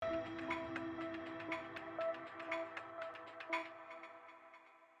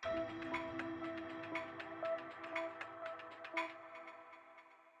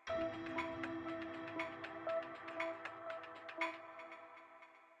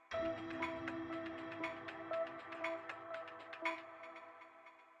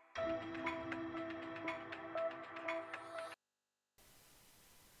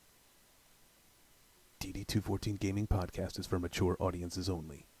214 Gaming Podcast is for mature audiences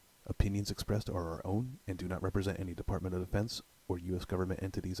only. Opinions expressed are our own and do not represent any Department of Defense or U.S. government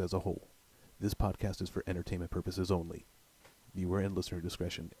entities as a whole. This podcast is for entertainment purposes only. Viewer and listener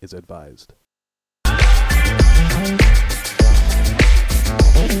discretion is advised.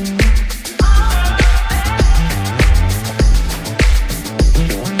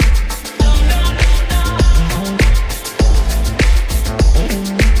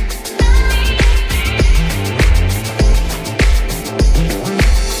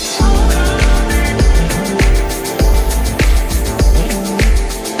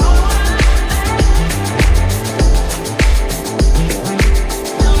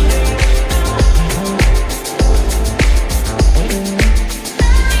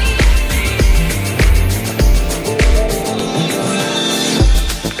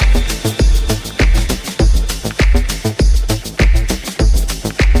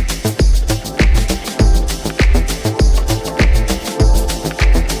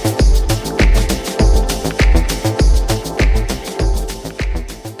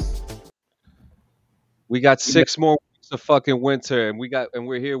 We got 6 more weeks of fucking winter, and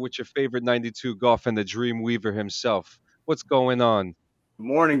we're here with your favorite 92 golf and the Dream Weaver himself. What's going on?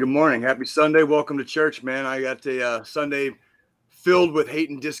 Good morning. Happy Sunday. Welcome to church, man. I got a Sunday filled with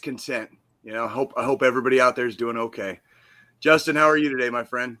hate and discontent. You know, I hope everybody out there is doing okay. Justin, how are you today, my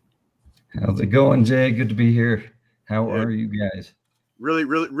friend? How's it going, Jay? Good to be here. How are you guys? Really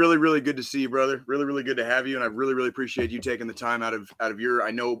good to see you, brother. Really good to have you, and I really appreciate you taking the time out of your, I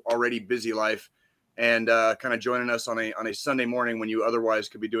know, already busy life, and kind of joining us on a Sunday morning when you otherwise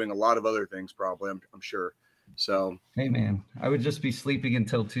could be doing a lot of other things, probably. I'm sure. So, hey, man, I would just be sleeping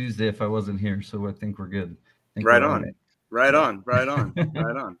until Tuesday if I wasn't here. So I think we're good. Right on.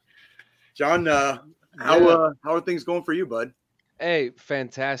 John, how are things going for you, bud? Hey,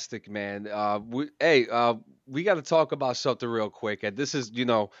 fantastic, man. We got to talk about something real quick. And this is,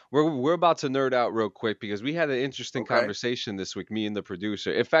 we're about to nerd out real quick because we had an interesting conversation this week, me and the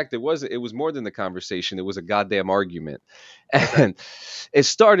producer. In fact, it was more than the conversation. It was a goddamn argument. And it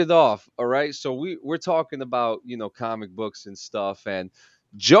started off, all right? So we're talking about, comic books and stuff. And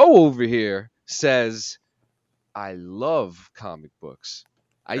Joe over here says, I love comic books.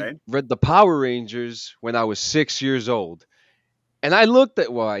 I read the Power Rangers when I was 6 years old. And I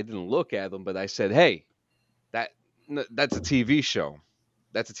didn't look at them, but I said, hey, that's a TV show.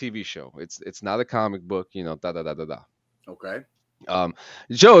 That's a TV show. It's not a comic book, Okay.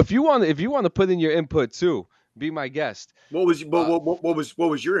 Joe, if you want to put in your input too, be my guest. What was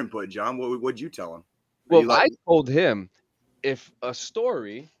your input, John? What'd you tell him? Well, I told him if a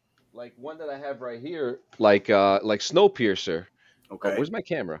story like one that I have right here, like Snowpiercer. Okay. Where's my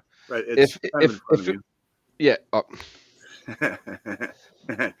camera? Right. If yeah.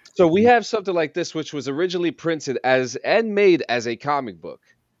 So we have something like this, which was originally printed and made as a comic book.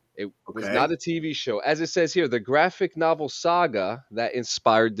 It was not a TV show. As it says here, the graphic novel saga that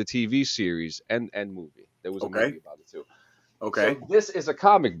inspired the TV series and movie. There was a movie about it too. Okay. So this is a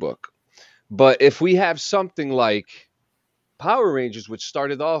comic book. But if we have something like Power Rangers, which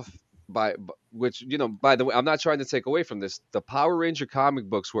started off by the way, I'm not trying to take away from this. The Power Ranger comic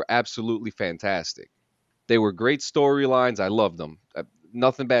books were absolutely fantastic. They were great storylines. I loved them.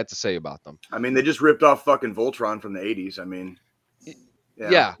 Nothing bad to say about them. I mean, they just ripped off fucking Voltron from the 80s. I mean,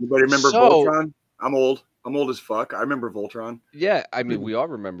 yeah. Anybody remember Voltron? I'm old. I'm old as fuck. I remember Voltron. Yeah, I mean, we all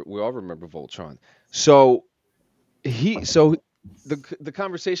remember Voltron. So the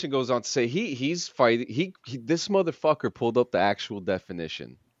conversation goes on to say he's fighting. This motherfucker pulled up the actual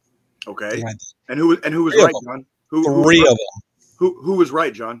definition. Okay. Yeah. And who was right, John? Three of them. Who was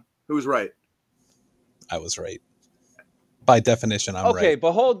right, John? Who was right? I was right. By definition, I'm right. Okay,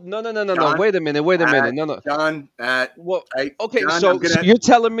 but no. Wait a minute. No. John, okay, John, so you're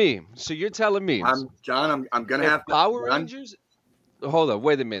telling me. I'm gonna have Power Rangers. Hold on,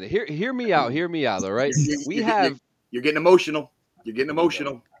 wait a minute. Hear me out. All right. You're getting emotional.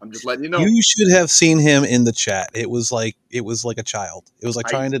 I'm just letting you know. You should have seen him in the chat. It was like a child. It was like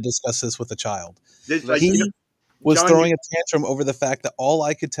trying to discuss this with a child. He was throwing a tantrum over the fact that all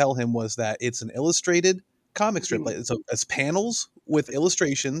I could tell him was that it's an illustrated comic strip. Like it's panels with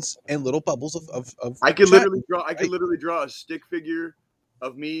illustrations and little bubbles of I could literally draw a stick figure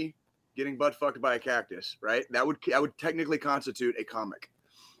of me getting butt fucked by a cactus, right? That would technically constitute a comic.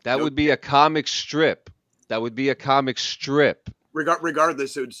 That would be a comic strip.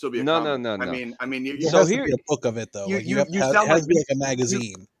 Regardless, it would still be a comic. No. I mean, it has to be a book of it though. It has to be like a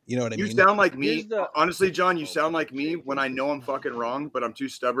magazine. You know what I mean? You sound like me. Honestly, John, you sound like me when I know I'm fucking wrong, but I'm too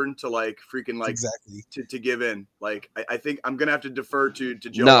stubborn to like freaking like exactly to give in. Like I think I'm gonna have to defer to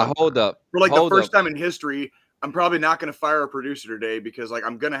Joe. Nah, hold up. For like the first time in history, I'm probably not gonna fire a producer today because like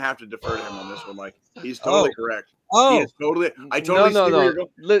I'm gonna have to defer to him on this one. Like he's totally correct. He is totally. I totally see where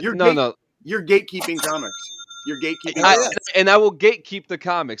you're going. You're gatekeeping comics. You're gatekeeping. And I will gatekeep the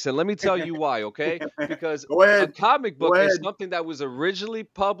comics, and let me tell you why, okay? Because a comic book is something that was originally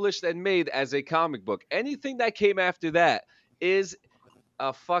published and made as a comic book. Anything that came after that is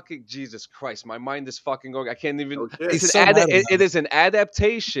a fucking Jesus Christ. My mind is fucking going. I can't even. It is an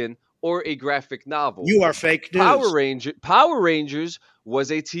adaptation or a graphic novel. You are fake news. Power Rangers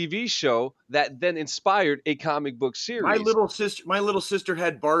was a TV show that then inspired a comic book series. My little sister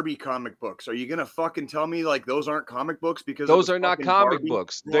had Barbie comic books. Are you gonna fucking tell me like those aren't comic books? Because those are not comic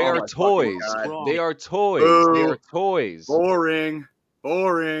books. They are toys. They are toys. Boo. They are toys.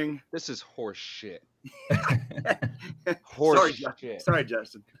 Boring. This is horse shit. Shit. Sorry,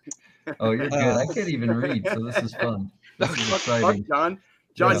 Justin. Oh, you're good. I can't even read, so this is fun. This is exciting.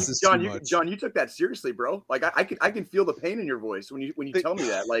 John, you took that seriously, bro. Like I can feel the pain in your voice when you tell me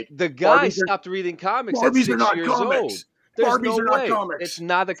that. Like the guy stopped reading comics at 6 years old. Barbies are not comics. It's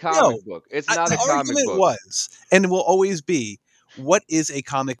not a comic book. It's not a comic book. It was and will always be. What is a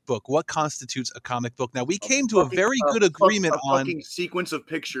comic book? What constitutes a comic book? Now we came to a very good agreement on a sequence of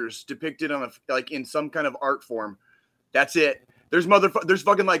pictures depicted on in some kind of art form. That's it. There's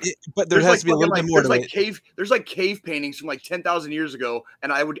fucking like, but there has to be a little bit more to it. There's like cave paintings from like 10,000 years ago,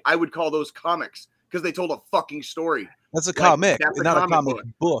 and I would call those comics because they told a fucking story. That's a comic, not a comic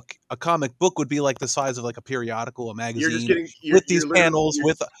book. A comic book would be like the size of like a periodical, a magazine with these panels.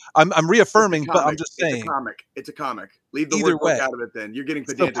 I'm reaffirming, but I'm just saying it's a comic. Leave the word book out of it. Then you're getting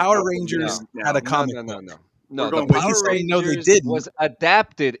pedantic. So Power Rangers had a comic. No. The Power Rangers was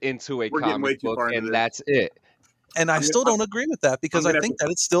adapted into a comic book, and that's it. And I still don't agree with that because I think that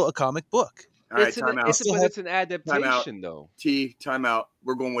it's still a comic book. All right, time out. It's an adaptation, though. Time out.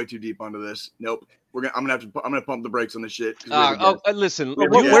 We're going way too deep onto this. Nope. I'm gonna pump the brakes on this shit. Listen. Where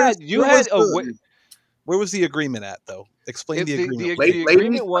was the agreement at, though? Explain the agreement. The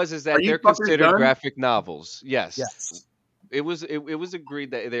agreement was that they're considered graphic novels. Yes. It was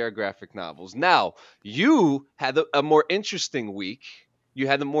agreed that they are graphic novels. Now you had a more interesting week. You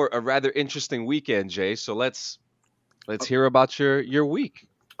had a rather interesting weekend, Jay. So let's hear about your week.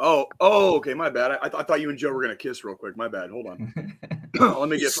 Oh, okay. My bad. I thought you and Joe were gonna kiss real quick. My bad. Hold on. Let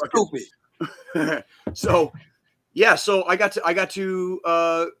me get fucking. So I got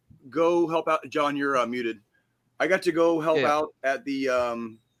to go help out. John, you're muted. I got to go help out at the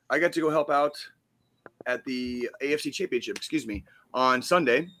AFC Championship. Excuse me, on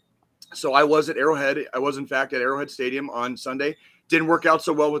Sunday. So I was at Arrowhead. I was in fact at Arrowhead Stadium on Sunday. Didn't work out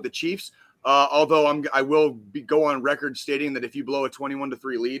so well with the Chiefs. Although I will go on record stating that if you blow a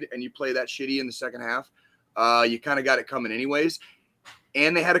 21-3 lead and you play that shitty in the second half, you kind of got it coming anyways.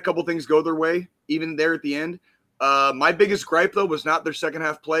 And they had a couple things go their way, even there at the end. My biggest gripe, though, was not their second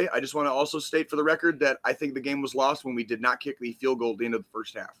half play. I just want to also state for the record that I think the game was lost when we did not kick the field goal at the end of the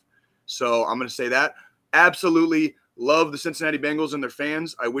first half. So I'm going to say that. Absolutely love the Cincinnati Bengals and their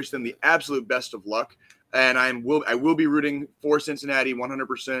fans. I wish them the absolute best of luck. And I will be rooting for Cincinnati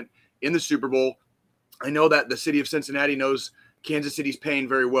 100% in the Super Bowl. I know that the city of Cincinnati knows Kansas City's pain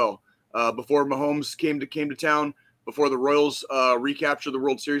very well. Before Mahomes came to town, before the Royals recaptured the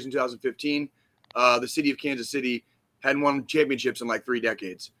World Series in 2015, the city of Kansas City hadn't won championships in like 3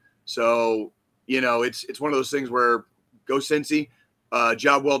 decades. So, it's one of those things where go Cincy,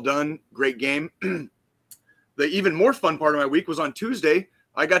 job well done, great game. The even more fun part of my week was on Tuesday.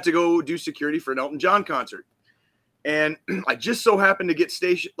 I got to go do security for an Elton John concert. And I just so happened to get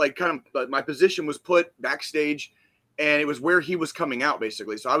stationed, my position was put backstage, and it was where he was coming out,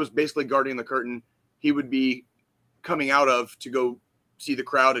 basically. So I was basically guarding the curtain he would be coming out of to go see the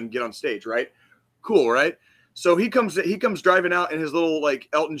crowd and get on stage, right? Cool, right? So he comes driving out in his little,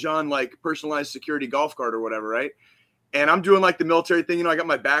 Elton John, personalized security golf cart or whatever, right? And I'm doing, the military thing. I got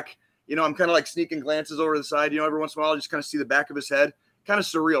my back. I'm kind of, sneaking glances over the side. Every once in a while, I just kind of see the back of his head. Kind of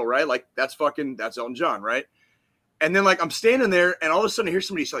surreal, right? That's Elton John, right? And then I'm standing there, and all of a sudden I hear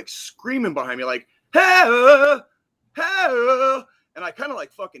somebody screaming behind me, hey, hey, and I kind of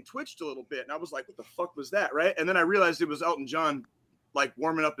fucking twitched a little bit, and I was like, what the fuck was that, right? And then I realized it was Elton John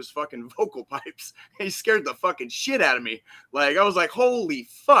warming up his fucking vocal pipes. He scared the fucking shit out of me. I was like, holy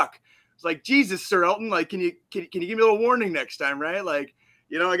fuck. It's like, Jesus, Sir Elton, can you give me a little warning next time, right? I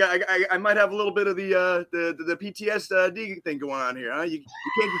might have a little bit of the PTSD thing going on here, huh? You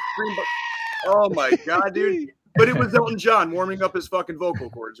can't just scream. Oh my god, dude! but it was Elton John warming up his fucking vocal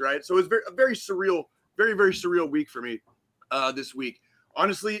cords, right? So it was a very surreal, very, very surreal week for me this week.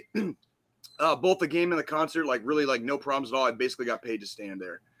 Honestly, both the game and the concert, like really like no problems at all. I basically got paid to stand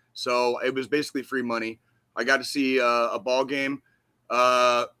there. So it was basically free money. I got to see a ball game,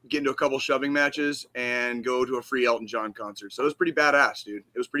 get into a couple shoving matches, and go to a free Elton John concert. So it was pretty badass, dude.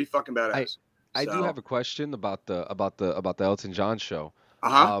 It was pretty fucking badass. I do have a question about the Elton John show.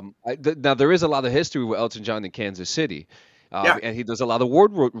 Uh-huh. Now there is a lot of history with Elton John in Kansas City, and he does a lot of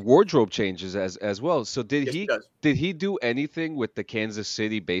wardrobe changes as well. So did he do anything with the Kansas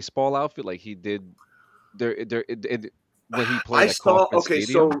City baseball outfit like he did there when he played at Kauffman Stadium?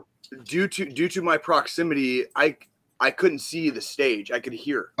 So due to my proximity, I couldn't see the stage. I could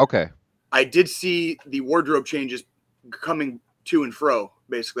hear. Okay. I did see the wardrobe changes coming to and fro.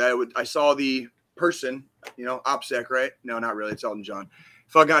 Basically, I saw the person, OPSEC, right? No, not really. It's Elton John.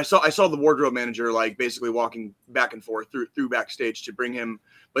 Fucking, I saw the wardrobe manager like basically walking back and forth through backstage to bring him,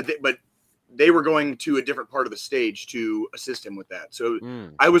 but they were going to a different part of the stage to assist him with that. So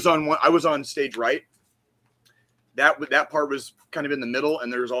I was on stage right. That part was kind of in the middle,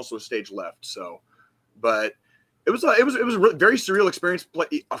 and there was also a stage left. So, but it was a very surreal experience.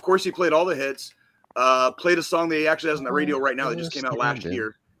 Of course, he played all the hits. Played a song that he actually has on the radio right now that just came out last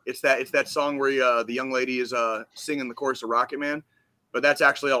year. It's that song where the young lady is singing the chorus of Rocket Man, but that's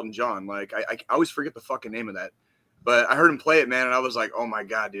actually Elton John. Like I always forget the fucking name of that, but I heard him play it, man, and I was like, oh my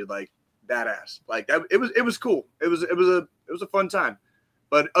god, dude, like badass. Like it was cool. It was a fun time.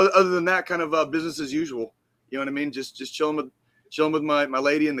 But other than that, kind of business as usual. You know what I mean? Just chilling with my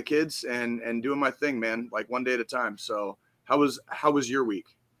lady and the kids and doing my thing, man. Like one day at a time. So how was your week?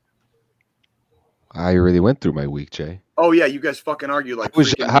 I already went through my week, Jay. Oh yeah, you guys fucking argue like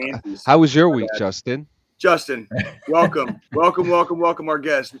how was your week, Justin? Justin, welcome, our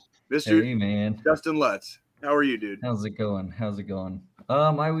guest, Mr. Hey man, Justin Lutz. How are you, dude? How's it going?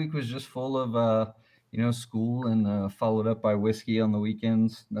 My week was just full of school and followed up by whiskey on the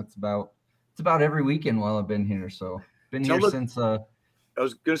weekends. It's about every weekend while I've been here. So been here since. I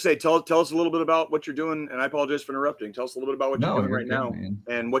was going to say, tell us a little bit about what you're doing, and I apologize for interrupting. Tell us a little bit about what you're doing right now, man.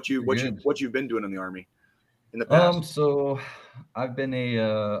 And what you've been doing in the Army in the past. So I've been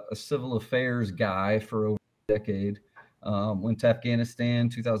a civil affairs guy for over a decade. Went to Afghanistan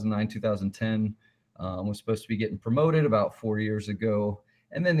 2009, 2010. Was supposed to be getting promoted about 4 years ago,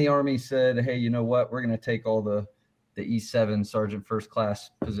 and then the Army said, "Hey, you know what? We're going to take all the E7 Sergeant First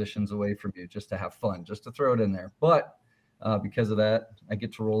Class positions away from you just to have fun, just to throw it in there." But because of that, I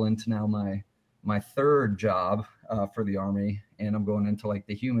get to roll into now my third job for the Army, and I'm going into like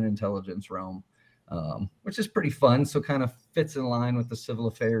the human intelligence realm, which is pretty fun. So kind of fits in line with the civil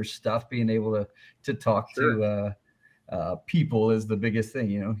affairs stuff. Being able to talk to people is the biggest thing,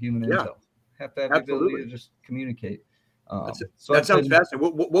 human intel. Have to have the ability to just communicate. So that sounds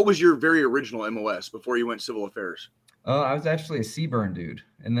fascinating. What was your very original MOS before you went civil affairs? I was actually a Seaburn dude,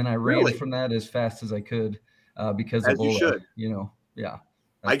 and then I ran from that as fast as I could. Because as of you should, yeah.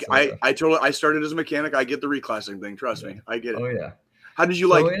 I started as a mechanic. I get the reclassing thing. Trust me, I get it. Oh yeah. How did you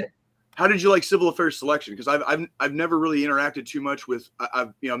like civil affairs selection? Because I've never really interacted too much with.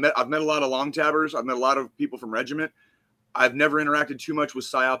 I've met a lot of long tabbers. I've met a lot of people from regiment. I've never interacted too much with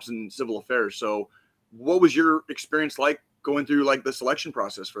psyops and civil affairs. So, what was your experience like going through like the selection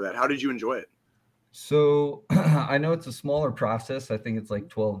process for that? How did you enjoy it? So I know it's a smaller process. I think it's like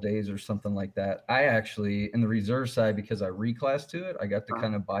 12 days or something like that. I actually, in the reserve side, because I reclassed to it, I got to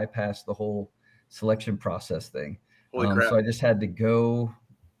kind of bypass the whole selection process thing. Holy crap. So I just had to go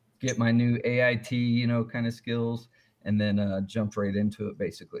get my new AIT, kind of skills, and then jump right into it,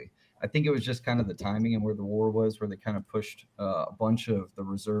 basically. I think it was just kind of the timing and where the war was, where they kind of pushed a bunch of the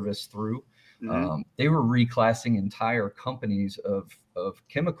reservists through. Mm-hmm. They were reclassing entire companies of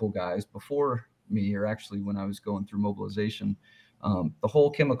chemical guys before me, or actually when I was going through mobilization, the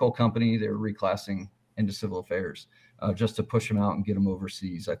whole chemical company, they were reclassing into civil affairs just to push them out and get them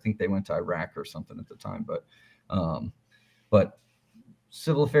overseas. I think they went to Iraq or something at the time, but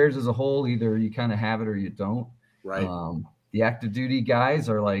civil affairs as a whole, either you kind of have it or you don't. Right. The active duty guys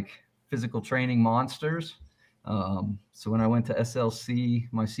are like physical training monsters. So when I went to SLC,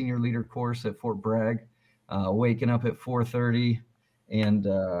 my senior leader course at Fort Bragg, waking up at 4:30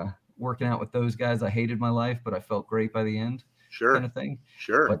 and working out with those guys, I hated my life, but I felt great by the end. Sure. Kind of thing.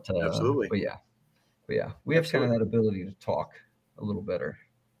 Sure. But absolutely. But yeah, we have kind of that ability to talk a little better.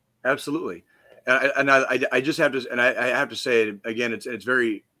 Absolutely. And I just have to, and I have to say it again, it's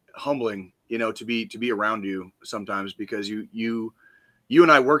very humbling, to be around you sometimes, because you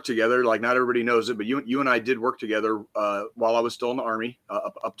and I work together. Like, not everybody knows it, but you and I did work together while I was still in the Army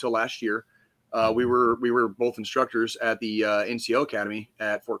up till last year. we were both instructors at the NCO Academy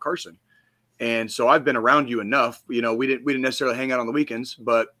at Fort Carson. And so I've been around you enough, we didn't necessarily hang out on the weekends,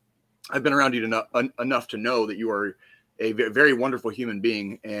 but I've been around you enough to know that you are a very wonderful human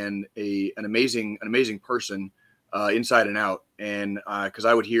being and an amazing person, inside and out. And because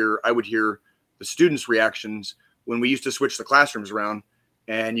I would hear the students' reactions when we used to switch the classrooms around,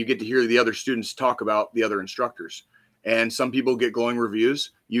 and you get to hear the other students talk about the other instructors. And some people get glowing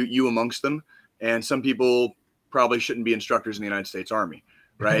reviews, you amongst them, and some people probably shouldn't be instructors in the United States Army,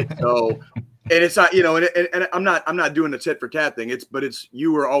 right? So, and it's not, and I'm not doing the tit for tat thing.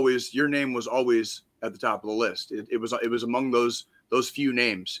 Your name was always at the top of the list. It was among those few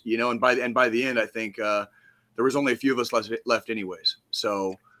names, and by the end, I think there was only a few of us left anyways.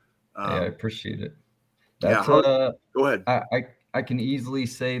 So, I appreciate it. That's, go ahead. I can easily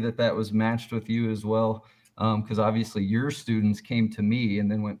say that was matched with you as well. Because obviously your students came to me and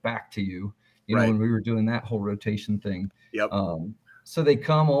then went back to you, right. When we were doing that whole rotation thing. Yep. So they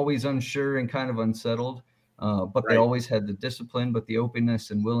come always unsure and kind of unsettled, but they always had the discipline, but the openness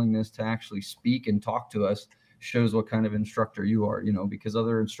and willingness to actually speak and talk to us shows what kind of instructor you are, because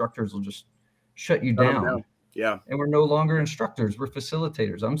other instructors will just shut you down. Yeah. And we're no longer instructors. We're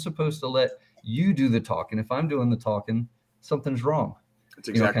facilitators. I'm supposed to let you do the talking. If I'm doing the talking, something's wrong. That's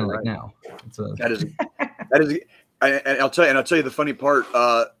exactly kind of right. like now. That is, and I'll tell you the funny part.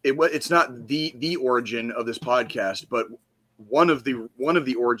 It's not the origin of this podcast, but one of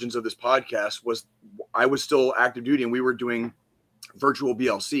the origins of this podcast was I was still active duty and we were doing virtual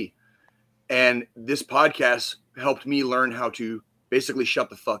BLC, and this podcast helped me learn how to basically shut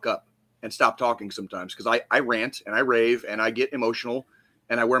the fuck up and stop talking sometimes, because I rant and I rave and I get emotional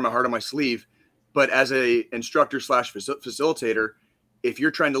and I wear my heart on my sleeve. But as a instructor / facilitator, if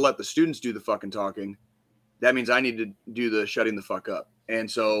you're trying to let the students do the fucking talking, that means I need to do the shutting the fuck up. And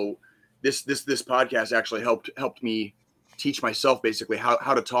so this podcast actually helped me teach myself basically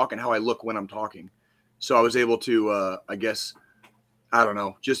how to talk and how I look when I'm talking. So I was able to,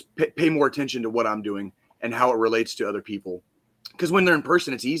 just pay more attention to what I'm doing and how it relates to other people. Because when they're in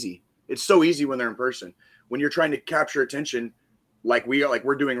person, it's easy. It's so easy when they're in person. When you're trying to capture attention, like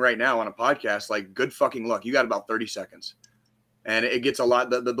we're doing right now on a podcast, like, good fucking luck. You got about 30 seconds. And it gets a lot,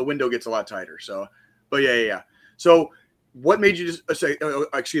 the window gets a lot tighter. So, but yeah. So what made you just say,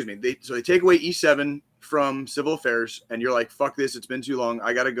 excuse me. They take away E7 from civil affairs and you're like, fuck this. It's been too long.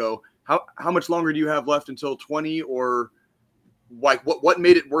 I got to go. How much longer do you have left until 20, or like what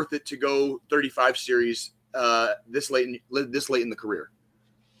made it worth it to go 35 series this late in the career?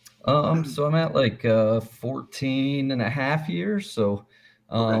 So I'm at like 14 and a half years. So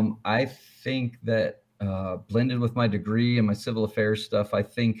okay. I think that blended with my degree and my civil affairs stuff, I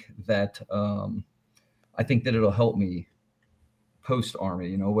think that it'll help me post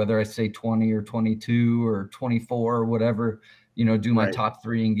Army, whether I say 20 or 22 or 24 or whatever, do my top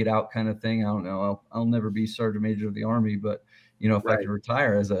 3 and get out kind of thing. I don't know. I'll never be Sergeant Major of the Army, but if I could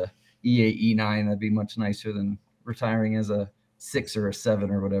retire as a E8, E9, that'd be much nicer than retiring as a 6 or a 7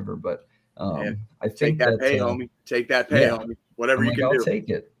 or whatever. But I think that pay, homie. Take that pay, homie. Whatever you can do.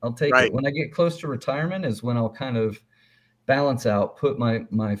 I'll take it. When I get close to retirement is when I'll kind of balance out, put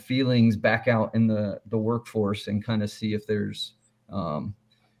my feelings back out in the workforce and kind of see if there's,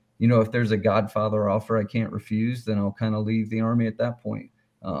 if there's a Godfather offer I can't refuse, then I'll kind of leave the Army at that point.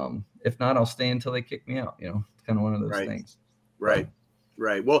 If not, I'll stay until they kick me out. It's kind of one of those things. Right.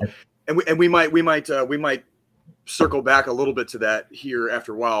 Well, and we might circle back a little bit to that here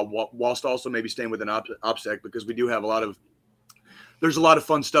after a while, whilst also maybe staying within OPSEC, because we do have there's a lot of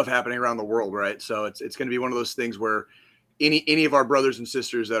fun stuff happening around the world, right? So it's going to be one of those things where any of our brothers and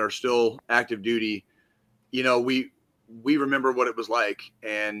sisters that are still active duty, we remember what it was like,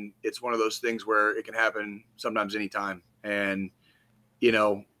 and it's one of those things where it can happen sometimes anytime. And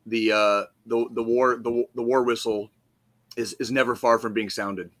the war whistle is never far from being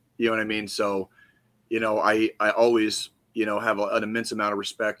sounded. You know what I mean? So I always have an immense amount of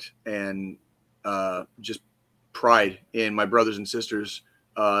respect and just pride in my brothers and sisters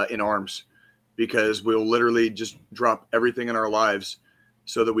in arms, because we'll literally just drop everything in our lives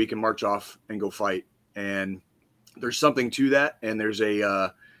so that we can march off and go fight. And there's something to that, and it's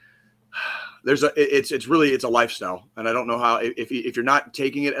a lifestyle. And I don't know how, if you're not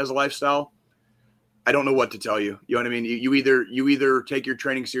taking it as a lifestyle, I don't know what to tell you. You know what I mean? You either take your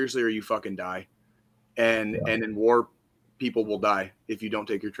training seriously or you fucking die. And in war, people will die if you don't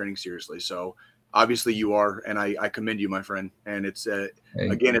take your training seriously. So obviously you are, and I commend you, my friend. And it's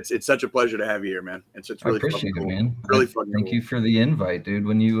again, it's such a pleasure to have you here, man. It's really, I appreciate cool. it, man. Really fun. Thank you for the invite, dude.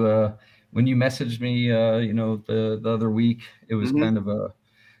 When you messaged me, the other week, it was kind of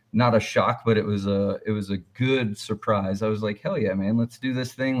not a shock, but it was a good surprise. I was like, hell yeah, man, let's do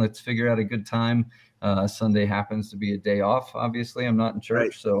this thing. Let's figure out a good time. Sunday happens to be a day off. Obviously, I'm not in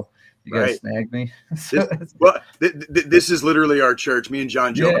church, so you guys snagged me. This is literally our church. Me and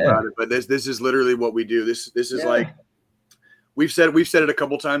John joke about it, but this is literally what we do. This is like we've said it a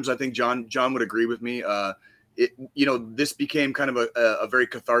couple times. I think John would agree with me. This became kind of a very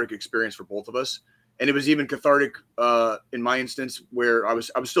cathartic experience for both of us. And it was even cathartic in my instance where I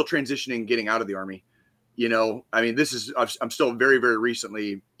was still transitioning, getting out of the Army. I mean, I'm still very, very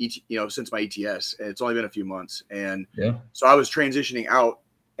recently, since my ETS, and it's only been a few months. And so I was transitioning out,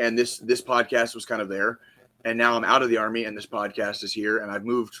 and this podcast was kind of there. And now I'm out of the Army, and this podcast is here. And I've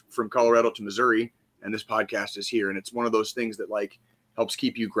moved from Colorado to Missouri, and this podcast is here. And it's one of those things that like helps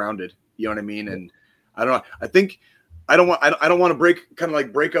keep you grounded. You know what I mean? And I don't know. I think I don't want to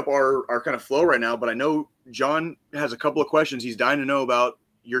break up our kind of flow right now, but I know John has a couple of questions he's dying to know about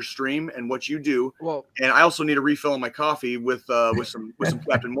your stream and what you do. Well, and I also need a refill on my coffee with some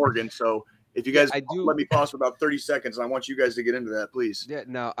Captain Morgan. So if you guys let me pause for about 30 seconds, and I want you guys to get into that, please. Yeah.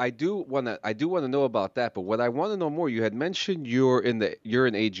 Now I do want to know about that, but what I want to know more, you had mentioned you're in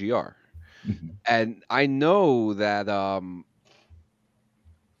AGR, and I know that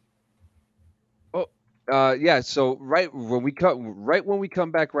so right when we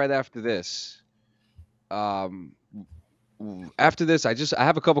come back right after this, I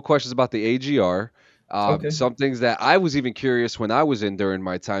have a couple questions about the AGR. Some things that I was even curious when I was in during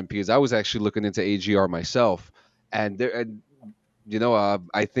my time, because I was actually looking into AGR myself, and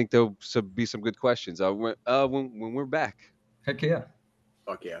I think there'll be some good questions when we're back. Heck yeah.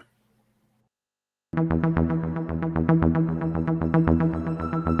 Fuck yeah.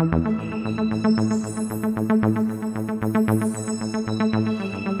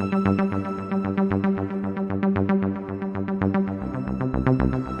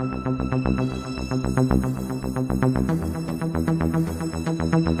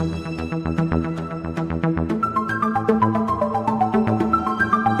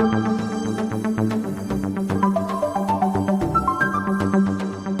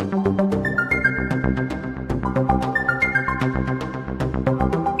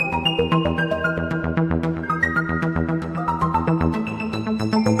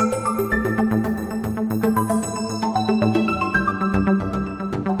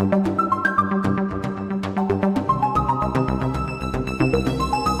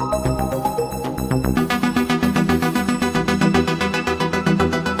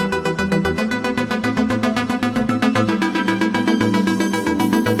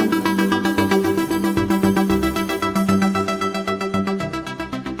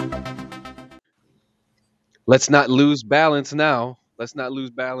 Let's not lose balance now.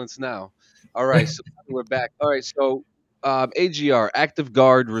 All right, so we're back. All right, so AGR, Active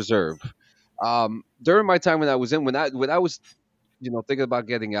Guard Reserve. During my time when I was thinking about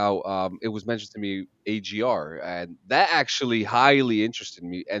getting out, it was mentioned to me AGR, and that actually highly interested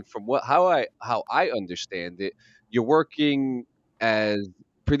me. And from how I understand it, you're working as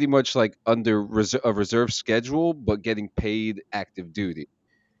pretty much like under a reserve schedule, but getting paid active duty.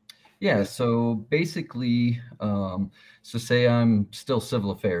 Yeah, so basically, so say I'm still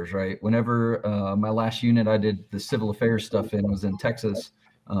civil affairs, right? Whenever my last unit I did the civil affairs stuff in was in Texas,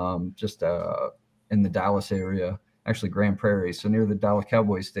 just in the Dallas area, actually Grand Prairie, so near the Dallas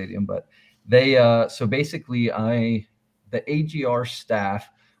Cowboys Stadium. But they, so basically the AGR staff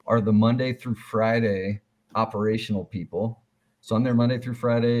are the Monday through Friday operational people. So I'm there Monday through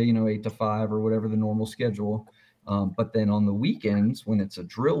Friday, 8 to 5 or whatever the normal schedule. But then on the weekends, when it's a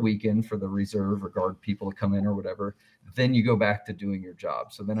drill weekend for the reserve or guard people to come in or whatever, then you go back to doing your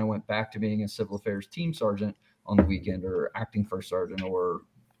job. So then I went back to being a civil affairs team sergeant on the weekend, or acting first sergeant, or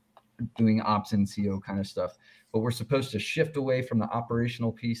doing ops NCO kind of stuff. But we're supposed to shift away from the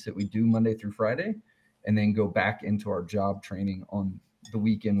operational piece that we do Monday through Friday, and then go back into our job training on the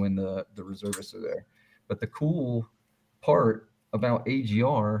weekend when the reservists are there. But the cool part about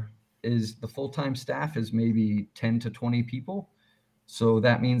AGR is the full-time staff is maybe 10 to 20 people. So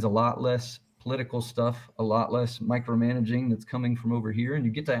that means a lot less political stuff, a lot less micromanaging that's coming from over here, and you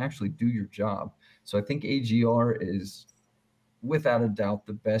get to actually do your job. So I think AGR is without a doubt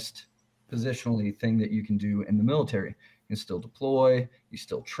the best positionally thing that you can do in the military. You can still deploy, you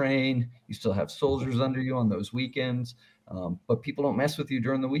still train, you still have soldiers under you on those weekends, but people don't mess with you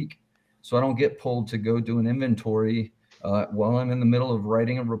during the week. So I don't get pulled to go do an inventory while I'm in the middle of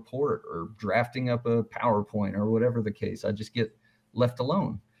writing a report or drafting up a PowerPoint or whatever the case. I just get left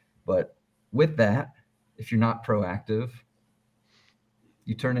alone. But with that, if you're not proactive,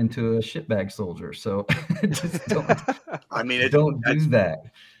 you turn into a shitbag soldier. So just don't, don't do that.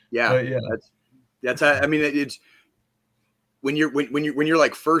 Yeah. But yeah. That's how, I mean, it's when you're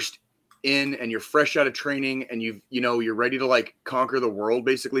like first in and you're fresh out of training and you're ready to like conquer the world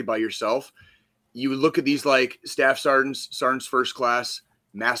basically by yourself. You look at these like staff sergeants first class,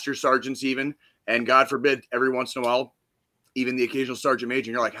 master sergeants even, and God forbid every once in a while, even the occasional sergeant major,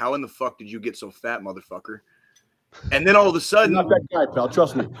 and you're like, how in the fuck did you get so fat, motherfucker? And then all of a sudden, you're not that guy, pal.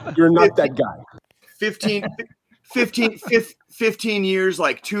 Trust me, you're not that guy. 15 years,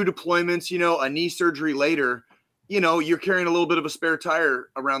 like 2 deployments, a knee surgery later, you're carrying a little bit of a spare tire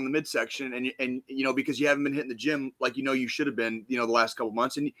around the midsection, and because you haven't been hitting the gym like you should have been, the last couple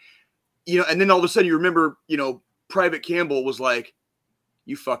months, and and then all of a sudden you remember, Private Campbell was like,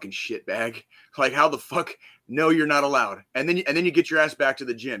 you fucking shitbag, like how the fuck? No, you're not allowed. And then you get your ass back to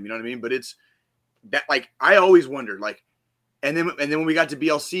the gym. You know what I mean? But it's that, like, I always wondered, like, and then when we got to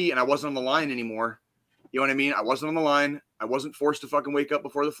BLC and I wasn't on the line anymore, you know what I mean? I wasn't on the line. I wasn't forced to fucking wake up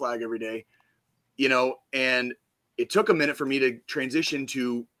before the flag every day, and it took a minute for me to transition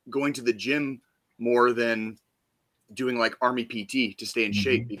to going to the gym more than doing like Army PT to stay in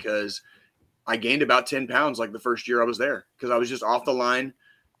shape, because I gained about 10 pounds like the first year I was there, because I was just off the line,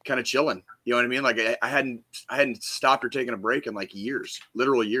 kind of chilling. You know what I mean? Like I hadn't stopped or taken a break in like years,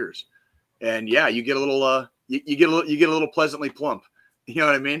 literal years. And yeah, you get a little you get a little pleasantly plump. You know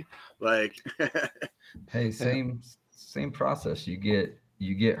what I mean? Like hey, same process. You get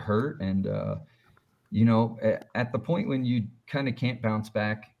hurt, and at the point when you kind of can't bounce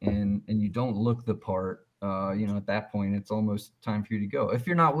back and you don't look the part, at that point it's almost time for you to go if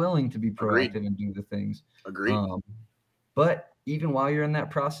you're not willing to be proactive and do the things. Agreed. But even while you're in that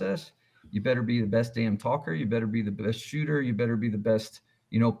process, you better be the best damn talker. You better be the best shooter. You better be the best,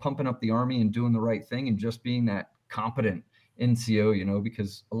 pumping up the Army and doing the right thing and just being that competent NCO,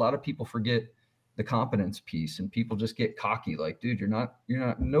 because a lot of people forget the competence piece and people just get cocky. Like, dude, you're not,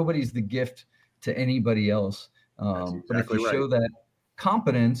 nobody's the gift to anybody else. Exactly, but if you show that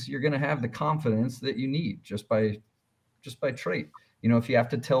competence, you're going to have the confidence that you need just by trait. If you have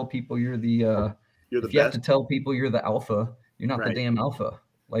to tell people you're the best. Have to tell people you're the alpha, you're not the damn alpha.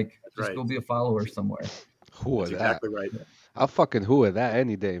 Like, just go be a follower somewhere. Who are that? Exactly right. I'll fucking who are that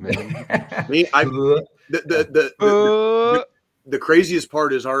any day, man. The craziest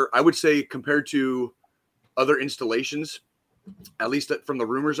part is I would say, compared to other installations, at least from the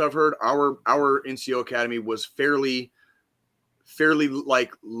rumors I've heard, our NCO Academy was fairly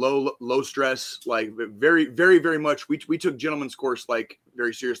like low stress, like very, very, very much. We took gentlemen's course like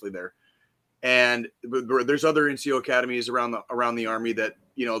very seriously there. And there's other NCO academies around the Army that,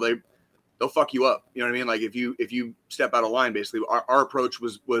 they'll fuck you up. You know what I mean? Like if you step out of line, basically our approach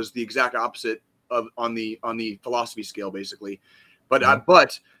was the exact opposite of on the philosophy scale, basically. But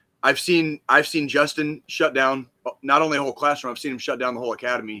I've seen Justin shut down not only a whole classroom, I've seen him shut down the whole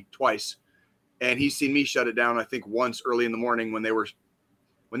academy twice. And he's seen me shut it down, I think, once early in the morning when they were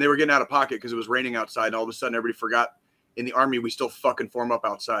getting out of pocket because it was raining outside, and all of a sudden everybody forgot in the Army we still fucking form up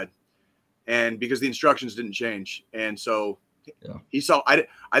outside. And because the instructions didn't change. And so he saw, I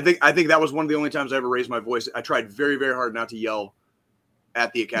think that was one of the only times I ever raised my voice. I tried very, very hard not to yell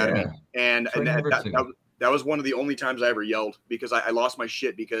at the academy. Yeah. And that was one of the only times I ever yelled, because I lost my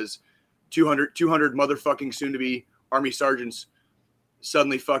shit, because 200 motherfucking soon to be Army sergeants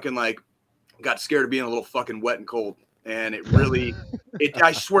suddenly fucking like got scared of being a little fucking wet and cold. And it really,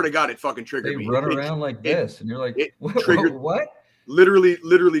 I swear to God, it fucking triggered me. They run around like this, and you're like, it triggered what? Literally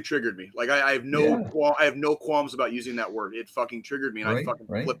triggered me. Like I have no qualms about using that word. It fucking triggered me, and I fucking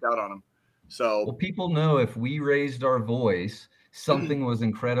flipped out on them. So, well, people know if we raised our voice, something was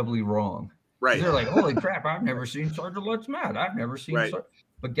incredibly wrong. Right. They're like, holy crap, I've never seen Sergeant Lutz mad. I've never seen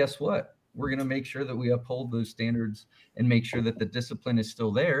But guess what? We're going to make sure that we uphold those standards and make sure that the discipline is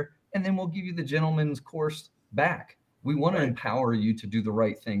still there. And then we'll give you the gentleman's course back. We want to empower you to do the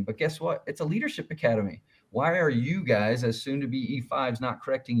right thing. But guess what? It's a leadership academy. Why are you guys, as soon to be E5s, not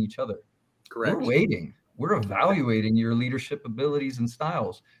correcting each other? Correct. We're waiting. We're evaluating your leadership abilities and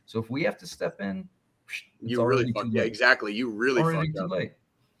styles. So if we have to step in, you really fucked. Yeah, exactly. You really already fucked too late.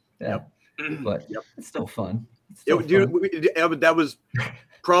 Yeah. Yep. But it's still fun. Dude, that was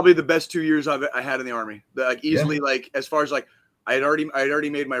probably the best 2 years I had in the Army. Like easily, like as far as like I had already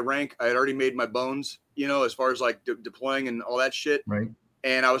made my rank. I had already made my bones. As far as like deploying and all that shit. Right.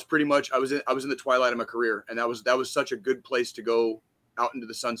 And I was pretty much I was in the twilight of my career, and that was such a good place to go out into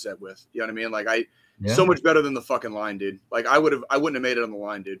the sunset with. You know what I mean? Like so much better than the fucking line, dude. Like I wouldn't have made it on the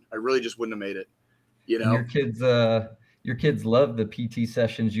line, dude. I really just wouldn't have made it. And your kids loved the PT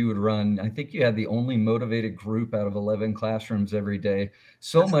sessions you would run. I think you had the only motivated group out of 11 classrooms every day.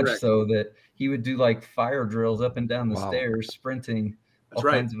 So That's much correct. So that he would do like fire drills up and down the stairs, sprinting all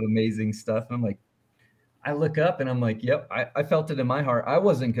kinds of amazing stuff. And I'm like, I look up and I'm like, yep, I felt it in my heart. I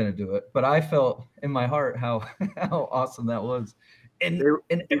wasn't going to do it, but I felt in my heart how awesome that was. And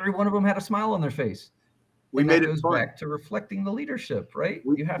every one of them had a smile on their face. We made it fun. That goes back to reflecting the leadership, right?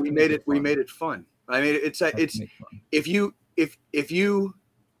 We made it fun. I mean, it's if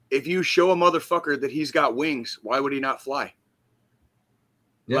you show a motherfucker that he's got wings, why would he not fly?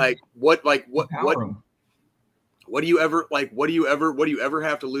 Yeah. What do you ever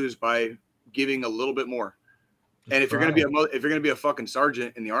have to lose by giving a little bit more? And if you're going to be a fucking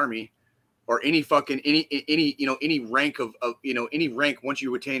sergeant in the Army, or any rank of any rank, once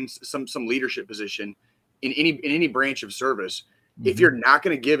you attain some leadership position in any branch of service, if you're not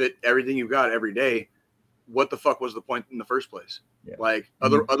going to give it everything you've got every day, what the fuck was the point in the first place? Yeah.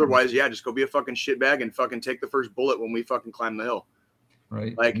 Otherwise, just go be a fucking shitbag and fucking take the first bullet when we fucking climb the hill.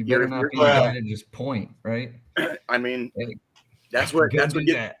 Right. Like you better not be guy to just point, right? I mean, that's what gets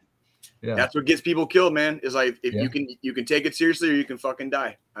people killed, man. Is like if you can take it seriously or you can fucking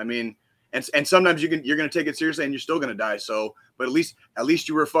die. I mean, and sometimes you're gonna take it seriously and you're still gonna die. So, but at least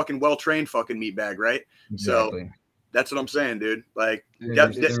you were a fucking well trained fucking meatbag, right? Exactly. So that's what I'm saying, dude. Like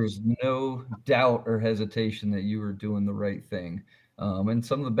there's no doubt or hesitation that you were doing the right thing. And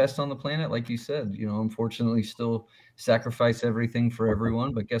some of the best on the planet, like you said, unfortunately still sacrifice everything for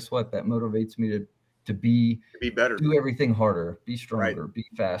everyone. But guess what? That motivates me to be better, do everything harder, be stronger, be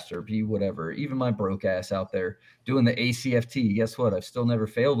faster, be whatever. Even my broke ass out there doing the ACFT. Guess what? I've still never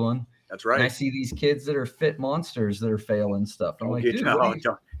failed one. That's right. And I see these kids that are fit monsters that are failing stuff. I'm like, dude,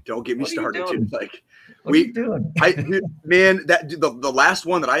 don't get me started, dude. Like, what are you doing? The last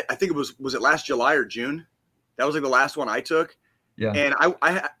one that I think it was it last July or June? That was like the last one I took. Yeah. And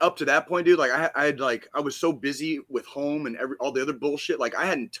I up to that point, dude, like I was so busy with home and all the other bullshit. Like I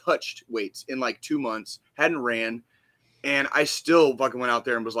hadn't touched weights in like 2 months, hadn't ran. And I still fucking went out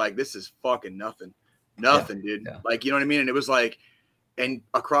there and was like, this is fucking nothing, dude. Yeah. Like, you know what I mean? And it was like, and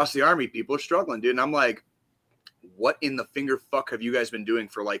across the Army, people are struggling, dude. And I'm like, what in the finger fuck have you guys been doing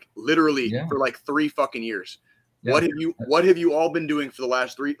for like literally for like 3 fucking years? Yeah. What have you all been doing for the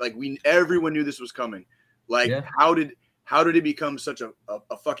last 3? Like everyone knew this was coming. Like how did it become such a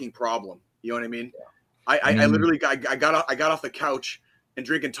fucking problem? You know what I mean? Yeah. I literally got off the couch and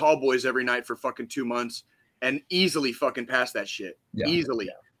drinking tall boys every night for fucking 2 months and easily fucking passed that shit. Yeah. Easily.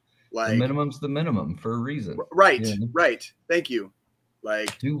 Yeah. Like the minimum's the minimum for a reason. Right. Yeah. Right. Thank you.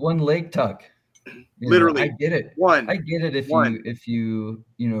 Like do one leg tuck. Literally. I get it. I get it if you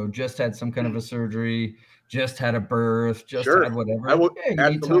just had some kind of a surgery, just had a birth, just had whatever. I will, you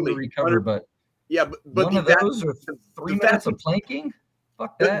need time to recover, but but one of those or 3 minutes of planking,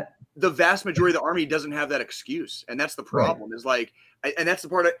 fuck that. The vast majority of the Army doesn't have that excuse, and that's the problem. Right. Is like, and that's the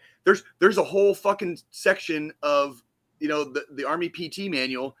part of there's a whole fucking section of the Army PT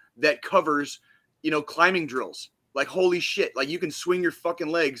manual that covers climbing drills. Like holy shit, like you can swing your fucking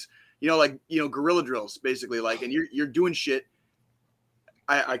legs, guerrilla drills basically. Like, and you're doing shit.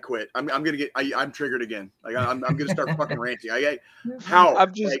 I quit. I'm triggered again. Like I'm gonna start fucking ranting.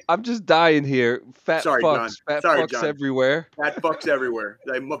 I'm just dying here. Fat fucks everywhere. Fat fucks everywhere.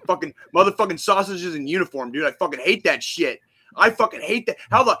 Like motherfucking sausages in uniform, dude. I fucking hate that shit. I fucking hate that.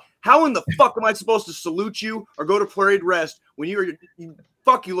 How in the fuck am I supposed to salute you or go to parade rest when you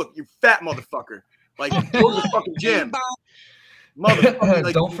fat motherfucker. Like go to the fucking gym. Motherfucker.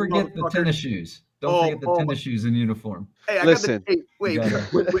 Like, don't forget the tennis shoes. Don't forget the tennis shoes in uniform. Hey, listen. Wait.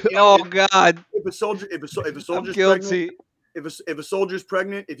 Oh God! If a soldier's guilty. Pregnant, if a soldier's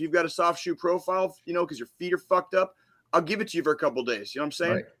pregnant, if you've got a soft shoe profile, because your feet are fucked up, I'll give it to you for a couple days. You know what I'm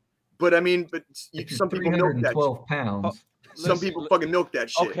saying? Right. But I mean, some people milk that. 312 pounds. Some people fucking milk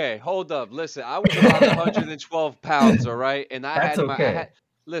that shit. Okay, hold up. Listen, I was about 112 pounds. All right, and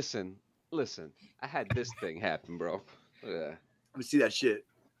listen. I had this thing happen, bro. Yeah. Let me see that shit.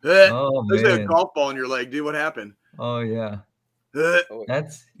 There's like a golf ball in your leg, dude. What happened? Oh yeah.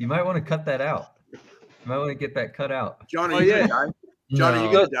 You might want to cut that out. You might want to get that cut out. Johnny, are you gonna die? Johnny, are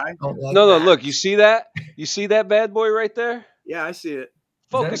you gonna die? No, look, you see that? You see that bad boy right there? Yeah, I see it.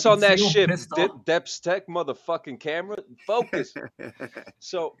 Focus on that shit, Depths Tech motherfucking camera. Focus.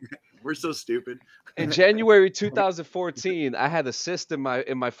 So we're so stupid. In January 2014, I had a cyst in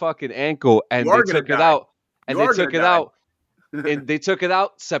my fucking ankle, and they took it out. And they took it out. And they took it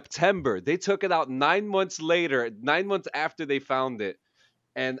out September. They took it out 9 months later, 9 months after they found it.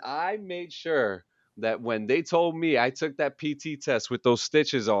 And I made sure that when they told me I took that PT test with those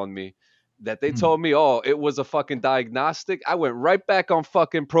stitches on me, that they told me, it was a fucking diagnostic. I went right back on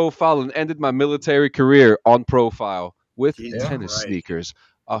fucking Profile and ended my military career on Profile with tennis sneakers.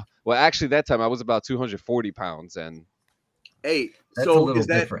 Well, actually, that time I was about 240 pounds, and Hey, That's so a little is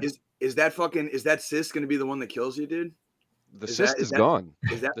that different. is that cyst going to be the one that kills you, dude? The cyst is gone.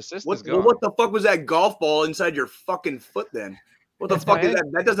 Is that the cyst what, is gone? Well, what the fuck was that golf ball inside your fucking foot then? What the fuck is that?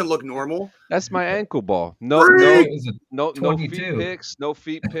 That doesn't look normal. That's my ankle ball. No feet pics. No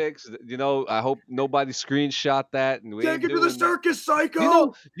feet pics. You know, I hope nobody screenshot that. And we take it to the circus,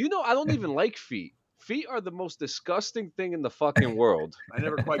 psycho. You know, I don't even like feet. Feet are the most disgusting thing in the fucking world. I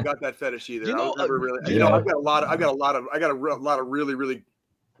never quite got that fetish either. You know, I was never really. You know, I've got a lot of really, really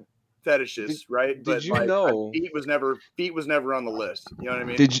fetishes, right? Did you know feet was never on the list? You know what I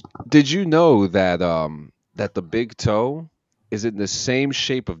mean? Did you know that that the big toe is in the same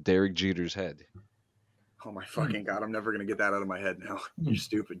shape of Derek Jeter's head? Oh my fucking god! I'm never gonna get that out of my head now. You're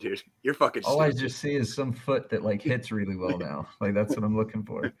stupid, dude. You're fucking stupid. All I just see is some foot that like hits really well now. Like that's what I'm looking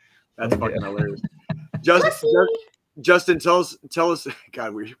for. That's fucking hilarious. Justin, tell us.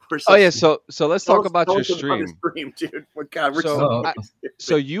 God, we're so. Oh yeah, so let's talk about your stream, dude. God, we're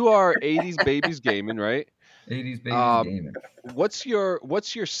so you are 80s Babies Gaming, right? 80s Babies Gaming. What's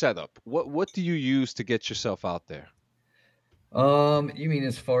your setup? What do you use to get yourself out there? You mean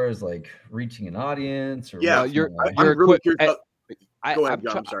as far as like reaching an audience, or yeah? I'm really curious. Go ahead,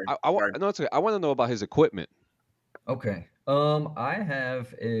 John. I'm sorry. No, it's okay. I want to know about his equipment. Okay. I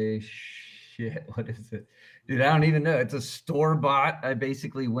have a what is it? Dude, I don't even know. It's a store bought. I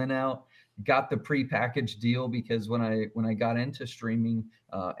basically went out, got the prepackaged deal because when I got into streaming,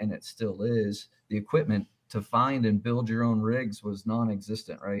 and it still is, the equipment to find and build your own rigs was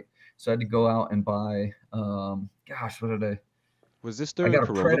non-existent, right? So I had to go out and buy. What did I? Was this during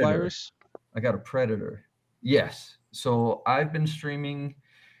coronavirus? I got a Predator. Yes. So I've been streaming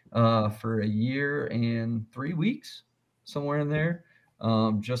for a year and 3 weeks, somewhere in there.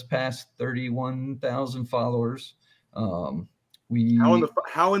 Just past 31,000 followers. How in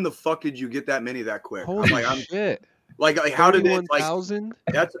the fuck did you get that many that quick? Holy shit! Like how did it? 1,000?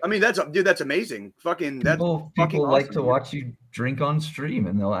 That's amazing. People awesome, like to watch you drink on stream,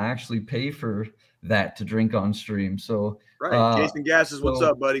 and they'll actually pay for that to drink on stream. So right, Jason Gasses, what's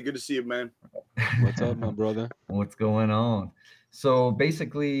up, buddy? Good to see you, man. What's up, my brother? What's going on? So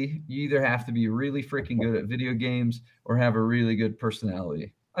basically, you either have to be really freaking good at video games or have a really good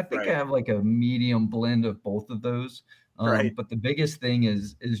personality. I think I have like a medium blend of both of those. But the biggest thing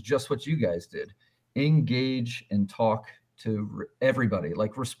is just what you guys did. Engage and talk to everybody,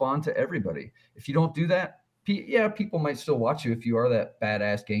 like respond to everybody. If you don't do that, people might still watch you if you are that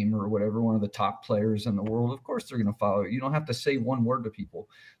badass gamer or whatever, one of the top players in the world. Of course, they're going to follow you. You don't have to say one word to people.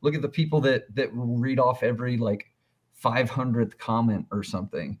 Look at the people that read off every like 500th comment or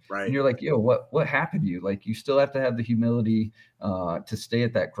something, right? And you're like, yo, what happened to you? Like, you still have to have the humility to stay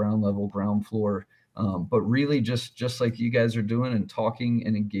at that ground level, ground floor, but really just like you guys are doing and talking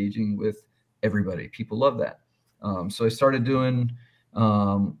and engaging with everybody. People love that. So I started doing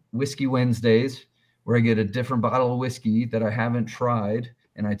Whiskey Wednesdays, where I get a different bottle of whiskey that I haven't tried,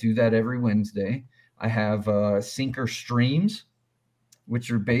 and I do that every Wednesday. I have Sinker Streams, which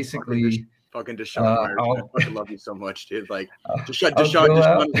are basically fucking Deshaun Myers. I fucking love you so much, dude. Like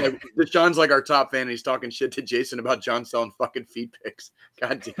Deshaun's like our top fan, and he's talking shit to Jason about John selling fucking feed pics.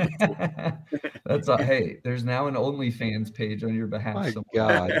 God damn it. That's hey, there's now an OnlyFans page on your behalf. My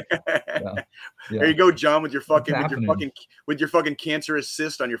God. Yeah. There you go, John, with your fucking cancerous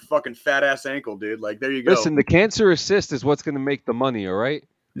cyst on your fucking fat ass ankle, dude. Like, there you go. Listen, the cancerous cyst is what's gonna make the money, all right?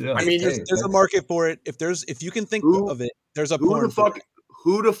 Yeah. I mean, there's a market for it. If you can think of it, there's a porn.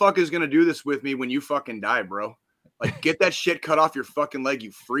 Who the fuck is gonna do this with me when you fucking die, bro? Like, get that shit cut off your fucking leg,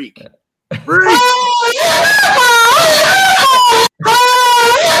 you freak. Freak.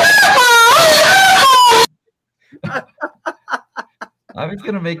 I was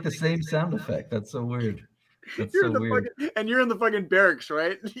gonna make the same sound effect. That's so weird. You're in the fucking barracks,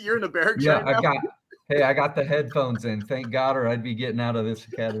 right? You're in the barracks. Yeah, right now? I got the headphones in. Thank God, or I'd be getting out of this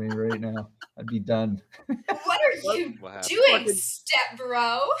academy right now. I'd be done. What are you doing, step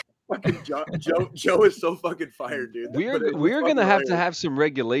bro? Fucking Joe is so fucking fired, dude. We're gonna have some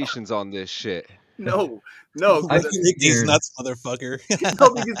regulations on this shit. No. I think these nuts, motherfucker. No,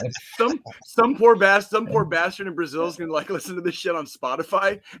 because some poor bastard in Brazil is gonna like listen to this shit on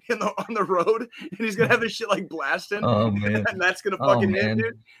Spotify on the road, and he's gonna have this shit like blasting. Oh man, and that's gonna fucking hit,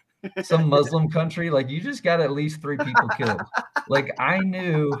 dude. Some Muslim country, like, you just got at least 3 people killed. Like, I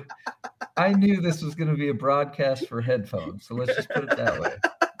knew this was going to be a broadcast for headphones. So let's just put it that way.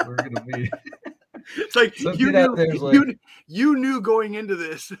 We're going to be. It's like you knew going into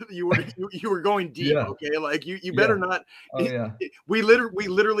this you were going deep. Yeah. Okay, like you better not. Oh yeah. We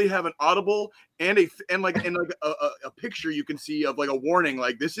literally have an audible and a picture you can see of like a warning,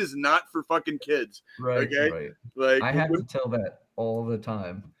 like this is not for fucking kids. Right. Okay. Right. Like I have to tell that all the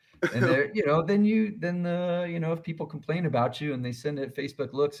time. And there, if people complain about you and they send it,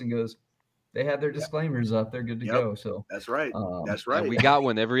 Facebook looks and goes, they have their disclaimers up, they're good to go. So that's right. That's right. We got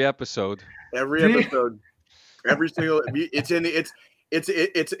one every episode. Every single. It's in the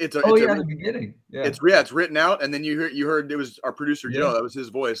the beginning. Yeah. It's written out, and then you heard it was our producer Joe. That was his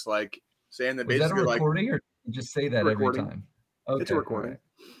voice, like saying that. Was basically that a recording, or you just say that every time? Okay, it's a recording. Right.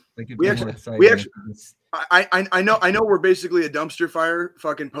 We actually. I know we're basically a dumpster fire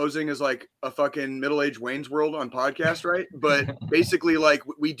fucking posing as like a fucking middle-aged Wayne's World on podcast, right? But basically, like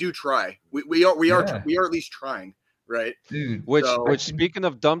we do try. We are at least trying, right? Dude. Which speaking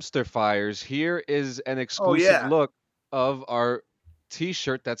of dumpster fires, here is an exclusive look of our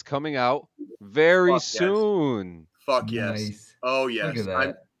T-shirt that's coming out very soon. Fuck yes. Nice. Oh yes. Look at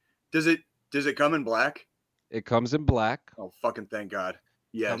that. Does it come in black? It comes in black. Oh fucking thank God.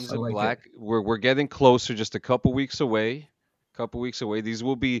 Yes, comes in black. We're getting closer, just a couple weeks away. These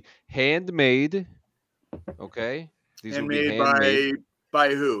will be handmade. Okay, these will be handmade by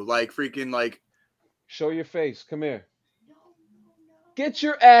who? Like freaking like. Show your face. Come here. Get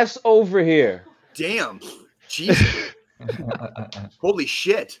your ass over here. Damn. Jesus. Holy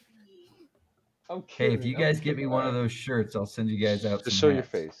shit. Okay, if you guys get me one of those shirts, I'll send you guys out. Just show your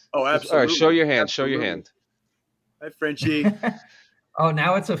face. Oh, absolutely. All right, show your hand. Absolutely. Show your hand. Hi, Frenchie. Oh,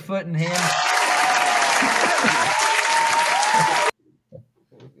 now it's a foot and hand.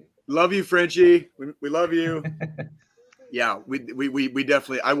 Love you, Frenchie. We love you. Yeah, we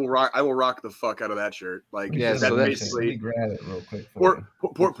definitely. I will rock the fuck out of that shirt. Like, yeah, that's basically. Let me grab it real quick.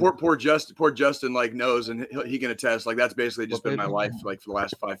 Poor Justin like knows, and he can attest. Like that's basically just been my life like for the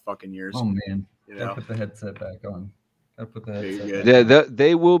last 5 fucking years. Oh man, gotta put the headset back on.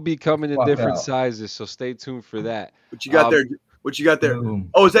 They will be coming in different sizes, so stay tuned for that. What you got there? What you got there? Boom.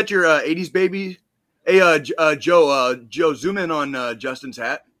 Oh, is that your 80s baby? Hey, Joe, zoom in on Justin's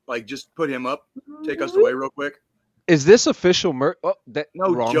hat. Like, just put him up. Take us away real quick. Is this official merch? Oh,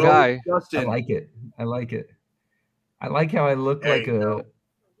 no, wrong Joe, guy. Justin. I like it. I like how I look like a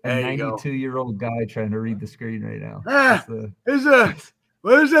 92-year-old guy trying to read the screen right now. What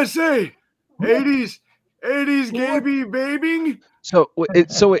does that say? 80s baby. So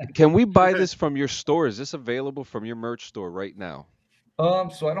can we buy this from your store? Is this available from your merch store right now?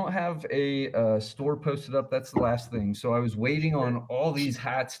 So I don't have a store posted up. That's the last thing. So I was waiting on all these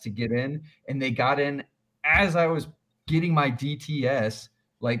hats to get in, and they got in as I was getting my DTS,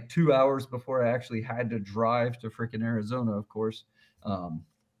 like 2 hours before I actually had to drive to freaking Arizona, of course.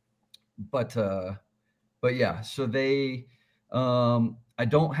 But yeah, so they, I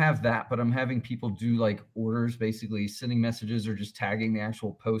don't have that, but I'm having people do like orders, basically sending messages or just tagging the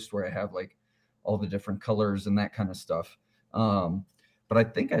actual post where I have like all the different colors and that kind of stuff. But I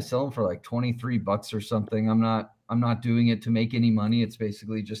think I sell them for like $23 or something. I'm not doing it to make any money. It's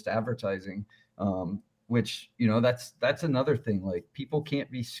basically just advertising. Which, that's another thing. Like, people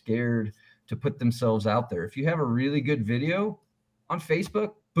can't be scared to put themselves out there. If you have a really good video on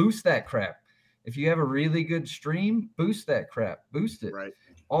Facebook, boost that crap. If you have a really good stream, boost that crap. Boost it. Right.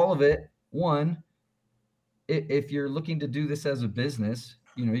 All of it. One, if you're looking to do this as a business,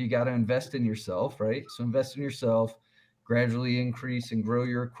 you got to invest in yourself, right? So invest in yourself, gradually increase and grow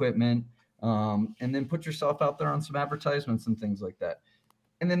your equipment, and then put yourself out there on some advertisements and things like that.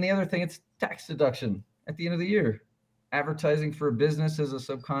 And then the other thing, it's tax deduction at the end of the year. Advertising for a business as a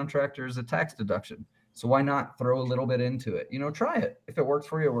subcontractor is a tax deduction. So why not throw a little bit into it? Try it. If it works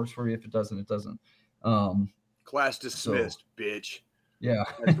for you, it works for you. If it doesn't, it doesn't. Class dismissed, bitch. Yeah,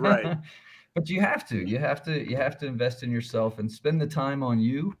 that's right. But you have to invest in yourself and spend the time on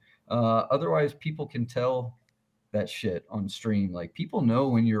you. Otherwise, people can tell that shit on stream. Like, people know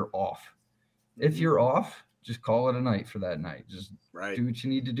when you're off. If you're off, just call it a night for that night. Just do what you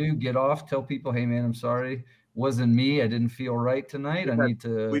need to do. Get off. Tell people, hey man, I'm sorry. Wasn't me. I didn't feel right tonight.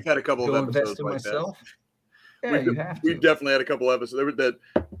 We've had a couple of episodes like myself. That. Yeah, you have to. We've definitely had a couple episodes.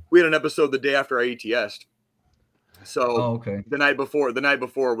 We had an episode the day after I ETS'd. So the night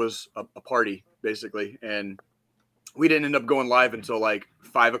before was a party basically, and we didn't end up going live until like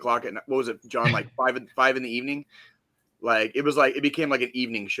 5 o'clock at night. What was it, John? Like five in the evening. Like it became like an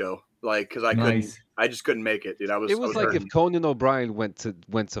evening show. Like, because I just couldn't make it, dude. It was like hurting. if Conan O'Brien went to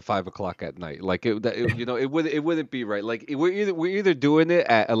 5 o'clock at night. Like it wouldn't be right. Like we're either doing it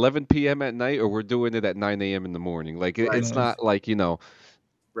at 11 p.m. at night or we're doing it at 9 a.m. in the morning. Like it's not like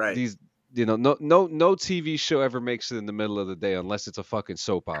right. no TV show ever makes it in the middle of the day unless it's a fucking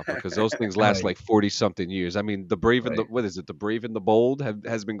soap opera, because those things last like 40 something years. I mean, The Brave and the what is it? The Brave and the Bold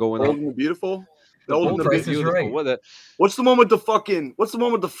has been going Bold and the Beautiful. The Bold and the Beautiful. Right. What's the one with the fucking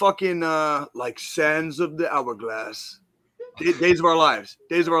like Sands of the Hourglass? Days of Our Lives.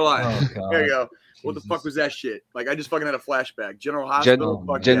 Days of Our Lives. Oh, there you go. What the fuck was that shit? Like, I just fucking had a flashback. General Hospital.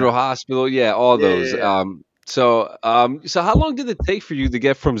 Hospital. Yeah, all those. Yeah. So how long did it take for you to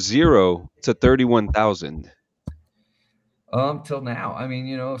get from 0 to 31,000? Till now. I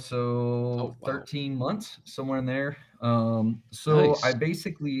mean, 13 months, somewhere in there. Nice.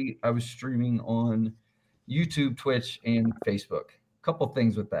 I was streaming on YouTube, Twitch, and Facebook. A couple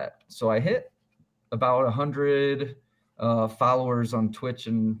things with that. So I hit about 100 followers on Twitch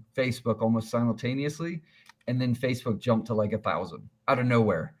and Facebook almost simultaneously, and then Facebook jumped to like 1,000 out of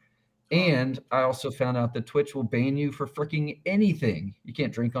nowhere. And I also found out that Twitch will ban you for freaking anything. You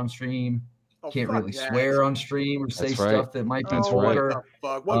can't drink on stream. Can't really swear on stream or say stuff that might be vulgar.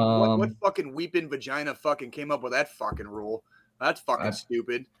 What fucking weeping vagina fucking came up with that fucking rule? That's fucking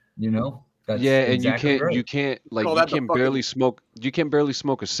stupid. That's and exactly you can barely smoke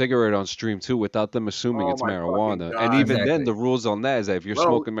a cigarette on stream too without them assuming it's marijuana. And even then, the rules on that is that if you're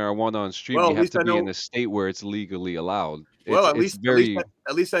smoking marijuana on stream, you have to be in a state where it's legally allowed. At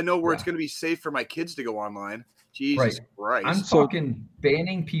least I know where it's going to be safe for my kids to go online. Jesus Christ! I'm talking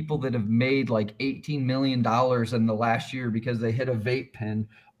banning people that have made like $18 million in the last year because they hit a vape pen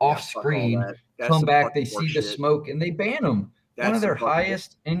off screen, come back, they see the smoke, and they ban them. One of their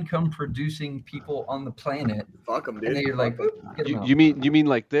highest income producing people on the planet. Fuck them, dude. And then you're like, you mean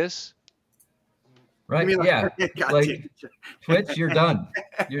like this? Right? Yeah. Like Twitch, you're done.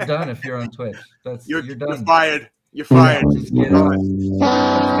 You're done if you're on Twitch. You're done. You're fired. You're fired. Just get on.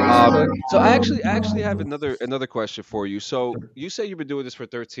 So I actually have another question for you. So you say you've been doing this for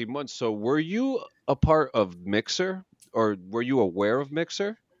 13 months. So were you a part of Mixer, or were you aware of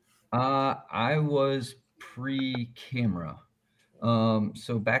Mixer? I was pre-camera.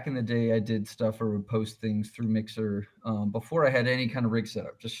 So back in the day, I did stuff or would post things through Mixer before I had any kind of rig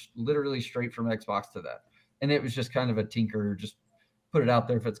setup, just literally straight from Xbox to that. And it was just kind of a tinker, just put it out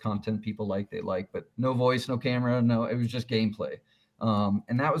there. If it's content people like, they like, but no voice, no camera, no, it was just gameplay.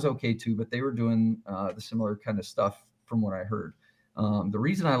 And that was okay too, but they were doing the similar kind of stuff from what I heard. The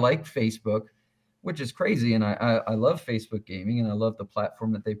reason I like Facebook, which is crazy, and I love Facebook gaming and I love the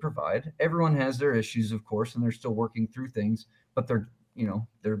platform that they provide. Everyone has their issues, of course, and they're still working through things, but they're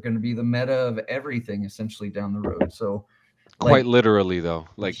going to be the meta of everything essentially down the road. So quite literally though,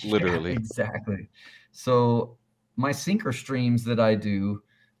 literally. Exactly. So my sinker streams that I do,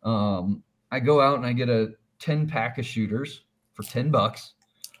 I go out and I get a 10 pack of shooters for $10,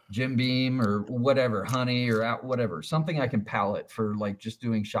 Jim Beam or whatever, honey or whatever, something I can pallet for like just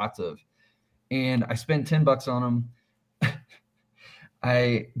doing shots of. And I spend $10 on them.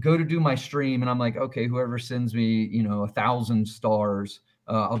 I go to do my stream and I'm like, okay, whoever sends me, 1,000 stars,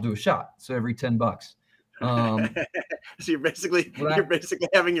 I'll do a shot. So every $10. So you're basically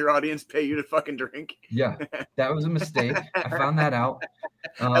having your audience pay you to fucking drink. Yeah, that was a mistake. I found that out.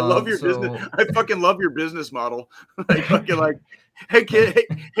 I love your business. I fucking love your business model. Hey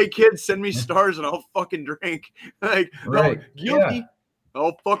kid, send me stars and I'll fucking drink. Guilty. Yeah.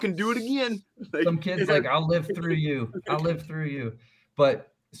 I'll fucking do it again. Some kids I'll live through you.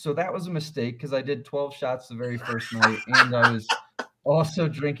 But so that was a mistake because I did 12 shots the very first night and I was also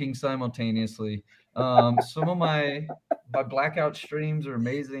drinking simultaneously. Some of my blackout streams are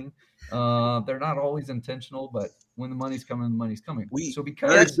amazing. They're not always intentional, but when the money's coming, the money's coming. We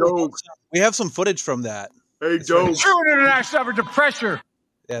have some footage from that. Hey, Doug. True international average of pressure.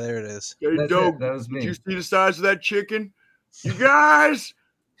 Yeah, there it is. Hey, Doug. That was me. Did you see the size of that chicken? You guys,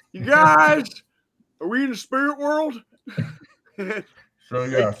 are we in the spirit world? So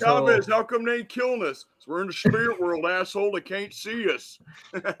yeah, Chavez, how come they ain't killing us? So we're in the spirit world, asshole. They can't see us.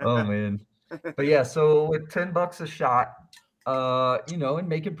 Oh man, but yeah. So with $10 a shot, and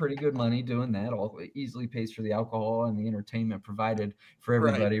making pretty good money doing that, all easily pays for the alcohol and the entertainment provided for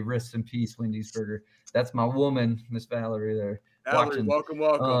everybody. Right. Rest in peace, Wendy's Burger. That's my woman, Miss Valerie. There, Valerie,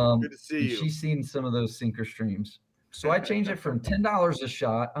 welcome. Good to see you. She's seen some of those sinker streams. So I changed it from $10 a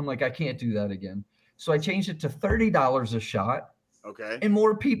shot. I'm like, I can't do that again. So I changed it to $30 a shot. Okay. And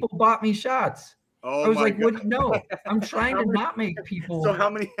more people bought me shots. Oh, I was like, God. What? No, I'm trying to not make people. So how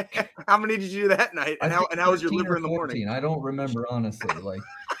many did you do that night? And how was your liver in the morning? I don't remember, honestly. Like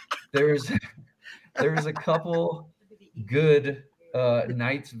there's a couple good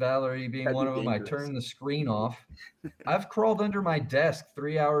Nights Valerie being one of them. Dangerous. I turned the screen off. I've crawled under my desk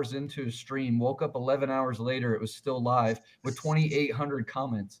 3 hours into a stream, woke up 11 hours later. It was still live with 2,800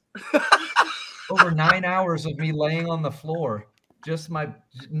 comments. Over 9 hours of me laying on the floor. Just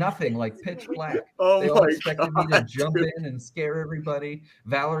nothing, like pitch black. They all expected me to jump in and scare everybody.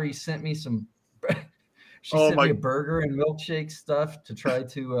 Valerie sent me some... She sent me a burger and milkshake stuff to try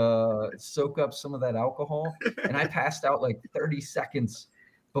to soak up some of that alcohol. And I passed out like 30 seconds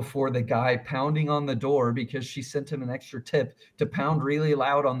before the guy pounding on the door because she sent him an extra tip to pound really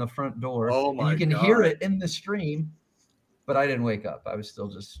loud on the front door. And you can hear it in the stream, but I didn't wake up. I was still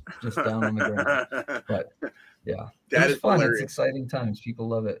just down on the ground. But yeah, it was fun. Hilarious. It's exciting times. People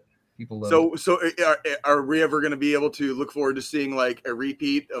love it. So are we ever going to be able to look forward to seeing like a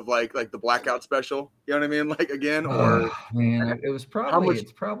repeat of like the Blackout special? You know what I mean? Like again, or man, it's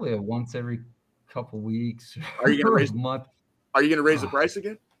probably a once every couple weeks. Are you going to raise a month? Are you going to raise the price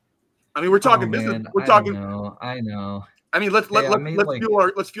again? I mean, we're talking business. We're talking. I know. I mean, let's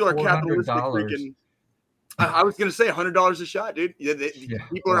fuel our capitalistic freaking. I was going to say $100 a shot, dude.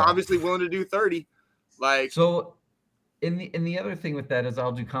 People are obviously willing to do 30. Like so. And the other thing with that is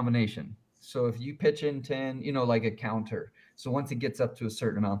I'll do combination. So if you pitch in 10, like a counter. So once it gets up to a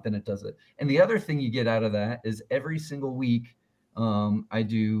certain amount, then it does it. And the other thing you get out of that is every single week, I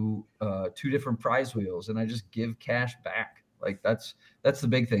do 2 different prize wheels and I just give cash back. Like that's the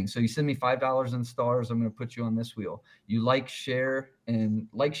big thing. So you send me $5 in stars, I'm going to put you on this wheel. You share,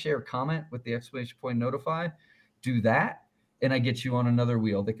 comment with the exclamation point notify. Do that, and I get you on another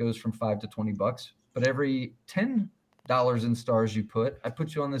wheel that goes from $5 to $20. But every $10 in stars I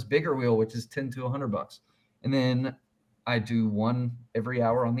put you on this bigger wheel, which is $10 to $100. And then I do one every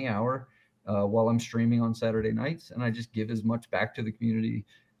hour on the hour while I'm streaming on Saturday nights, and I just give as much back to the community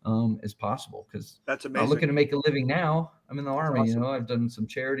as possible because that's amazing. I'm looking to make a living now. I'm in the Army. Awesome. I've done some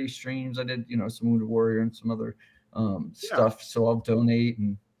charity streams. I did some Wounded Warrior and some other stuff. So I'll donate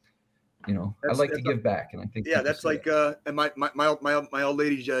and I like to give back, and I think that's like and my old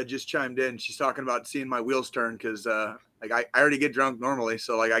lady just chimed in. She's talking about seeing my wheels turn because like I already get drunk normally,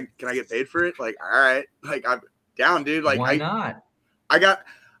 so like can I get paid for it? Like all right, like I'm down, dude. Like why not? I'm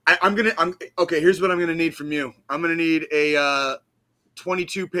okay. Here's what I'm gonna need from you. I'm gonna need a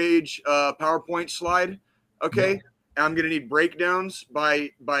 22-page PowerPoint slide. Okay. Yeah. I'm gonna need breakdowns by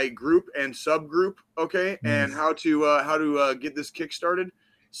group and subgroup. Okay, and how to get this kick started.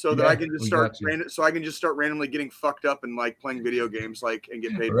 So that I can just start randomly getting fucked up and like playing video games like and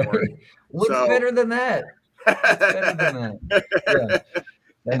get paid for it. What's better than that? Yeah.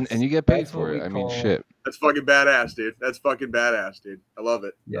 And you get paid for it. I mean, shit. That's fucking badass, dude. I love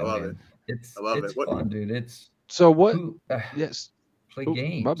it. Yeah, I love it. It's fun, dude. It's so what? Yes. Play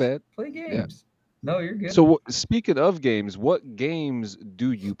games. My bad. Play games. Yeah. No, you're good. So speaking of games, what games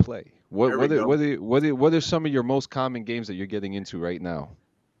do you play? What are some of your most common games that you're getting into right now?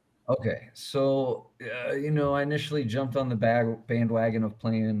 Okay, so I initially jumped on the bandwagon of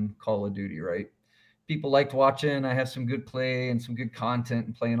playing Call of Duty, right? People liked watching. I have some good play and some good content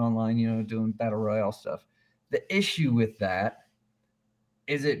and playing online, doing Battle Royale stuff. The issue with that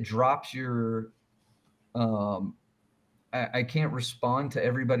is it drops your I can't respond to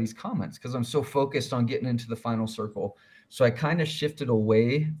everybody's comments because I'm so focused on getting into the final circle. So I kind of shifted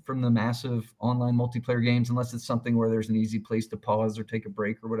away from the massive online multiplayer games, unless it's something where there's an easy place to pause or take a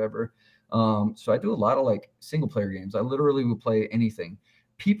break or whatever. So I do a lot of like single player games. I literally will play anything.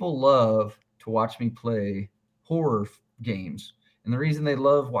 People love to watch me play horror games. And the reason they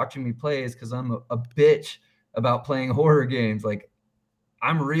love watching me play is because I'm a bitch about playing horror games. Like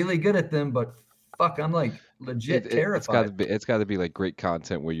I'm really good at them, but fuck, I'm like legit terrified. It's got to be like great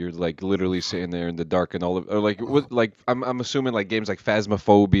content where you're like literally sitting there in the dark and all of, or like I'm assuming like games like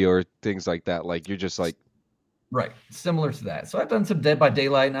Phasmophobia or things like that. Like you're just like right, similar to that. So I've done some Dead by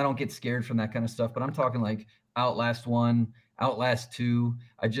Daylight, and I don't get scared from that kind of stuff. But I'm talking like Outlast 1, Outlast 2.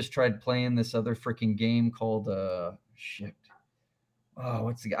 I just tried playing this other freaking game called shit. Oh,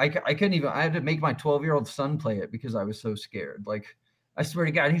 what's the? I couldn't even. I had to make my 12-year-old son play it because I was so scared. Like I swear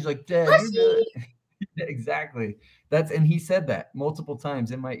to God, he's like, Dad, exactly. And he said that multiple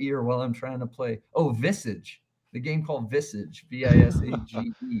times in my ear while I'm trying to play. Oh, Visage, the game called Visage, Visage.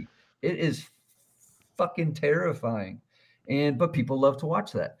 It is fucking terrifying, but people love to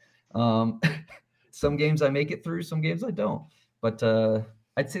watch that. Some games I make it through, some games I don't. But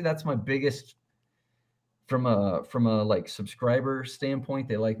I'd say that's my biggest from a like subscriber standpoint.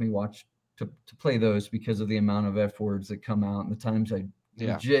 They like me watch to play those because of the amount of F words that come out and the times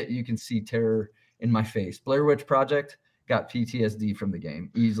legit you can see terror in my face. Blair Witch Project got PTSD from the game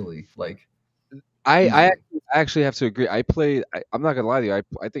easily. Like I I actually have to agree. I'm not gonna lie to you.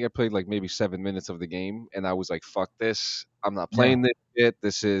 I think I played like maybe 7 minutes of the game, and I was like, "Fuck this! I'm not playing this shit.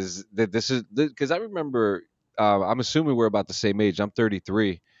 This is because I remember. I'm assuming we're about the same age. I'm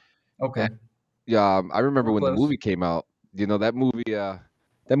 33. Okay. Yeah, I remember when the movie came out. That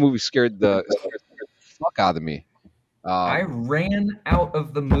movie scared the fuck out of me. I ran out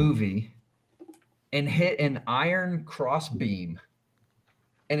of the movie and hit an iron crossbeam,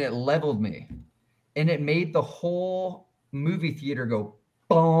 and it leveled me, and it made the whole movie theater go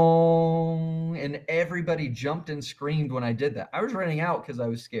boom, and everybody jumped and screamed when I did that. I was running out because I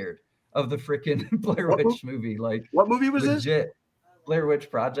was scared of the freaking Blair Witch movie. Like, what movie was legit, this? Blair Witch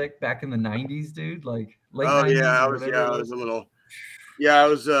Project back in the 90s, dude. Like late 90s. Oh yeah, I was a little. Yeah, I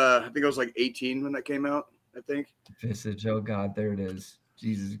was. I think I was like 18 when that came out. I think. Visage. Oh God, there it is.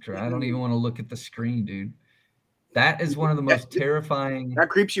 Jesus Christ! I don't even want to look at the screen, dude. That is one of the most terrifying. That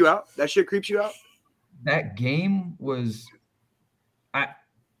creeps you out. That shit creeps you out. That game was. I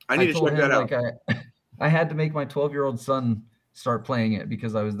need to check that out. Like I had to make my 12-year-old son start playing it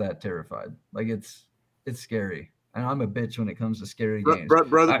because I was that terrified. Like it's scary, and I'm a bitch when it comes to scary games.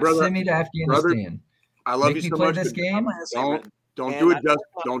 Brother, send me to Afghanistan. I love you so much. This game. Don't do it.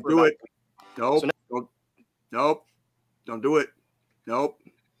 Don't do it. Nope. Nope. Don't do it. Nope.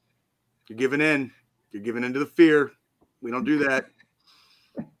 You're giving in. You're giving into the fear. We don't do that.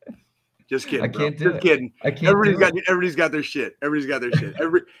 Just kidding. I can't do it. Just kidding. I can't. Everybody's got their shit. Everybody's got their shit.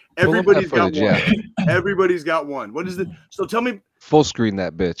 Everybody's got one. Yeah. Everybody's got one. What is it? So tell me. Full screen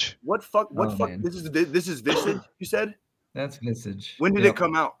that bitch. What fuck? What fuck? Man. This is Visage. You said. That's Visage. When did it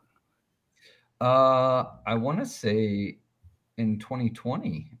come out? I want to say in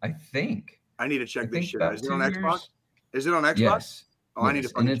 2020. I think. I need to check this shit out. Is it on Xbox? Is it on Xbox? Yes. Oh, I need to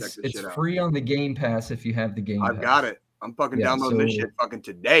fucking check this shit out. It's free on the Game Pass if you have the Game Pass. I've got it. I'm fucking downloading this shit fucking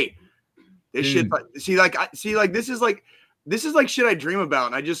today. This shit, see, this is like shit I dream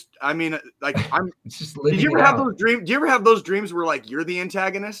about. And it's just did you ever have those dreams? Do you ever have those dreams where like you're the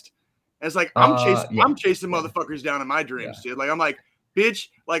antagonist? And it's like I'm chasing motherfuckers down in my dreams, dude. Like I'm like, bitch,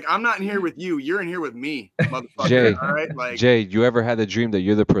 like I'm not in here with you. You're in here with me, motherfucker. Jay, all right? Like Jay, you ever had a dream that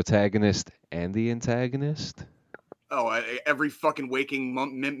you're the protagonist and the antagonist? Oh, every fucking waking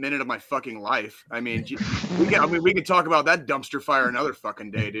minute of my fucking life. I mean, we can talk about that dumpster fire another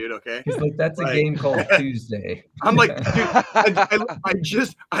fucking day, dude. Okay, like that's a game called Tuesday. I'm like, dude,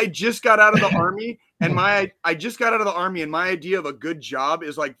 I just got out of the army, and my idea of a good job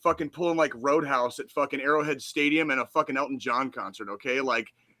is like fucking pulling like Roadhouse at fucking Arrowhead Stadium and a fucking Elton John concert. Okay, like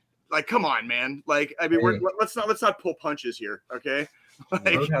come on, man. Like, I mean, let's not pull punches here. Okay.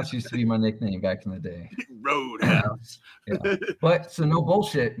 Like, Roadhouse used to be my nickname back in the day. Roadhouse. Yeah. But so no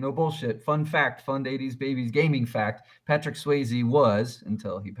bullshit. Fun fact, fun 80s babies gaming fact. Patrick Swayze was,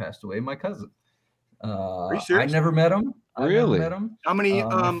 until he passed away, my cousin. Are you serious? I never met him. Really? Never met him. How many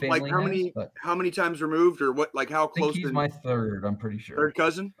how many times removed, or what, like how close? I think he's my third, I'm pretty sure. Third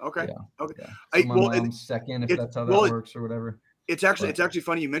cousin? Okay. Yeah. Okay. Yeah. So my mom's second, if that's how that works or whatever. It's actually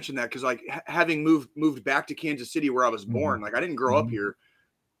funny you mentioned that, because like having moved back to Kansas City where I was born, like I didn't grow up here,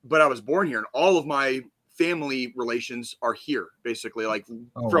 but I was born here, and all of my family relations are here, basically, like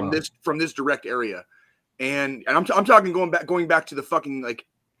from this direct area, and I'm talking going back to the fucking like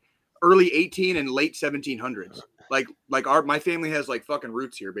early 18 and late 1700s, like my family has like fucking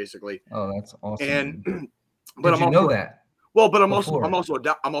roots here, basically. Oh, that's awesome. And but I'm also that. Well, but I'm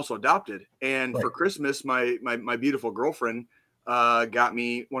also adopted, and for Christmas, my beautiful girlfriend got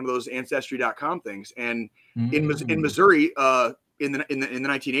me one of those Ancestry.com things, and in Missouri, in the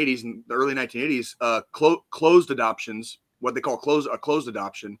 1980s, in the early 1980s, closed adoptions, what they call a closed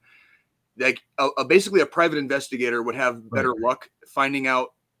adoption, like basically a private investigator would have better luck finding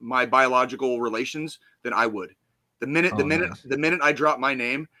out my biological relations than I would. The minute I drop my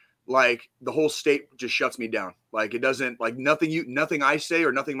name, like the whole state just shuts me down. Like it doesn't, like nothing I say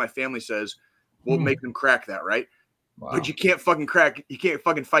or nothing my family says will make them crack that, right? Wow. But you can't fucking fight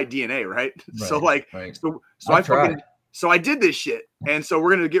DNA, right? So I did this shit, and so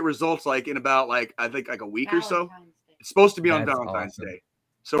we're gonna get results like in about like I think like a week or so. It's supposed to be on Valentine's Day,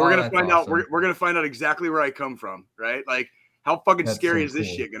 so we're gonna find out. We're gonna find out exactly where I come from, right? Like how fucking scary is this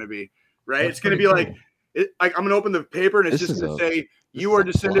shit gonna be, right? It's gonna be like I'm gonna open the paper and it's just gonna say you are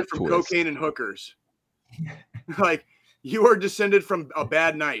descended from cocaine and hookers, like you are descended from a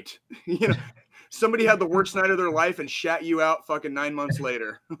bad night, you know. Somebody had the worst night of their life and shat you out fucking 9 months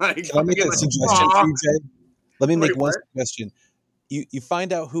later. Like, can I make a suggestion for you, Jay? Let me make one suggestion. You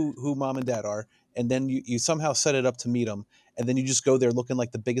find out who mom and dad are, and then you somehow set it up to meet them, and then you just go there looking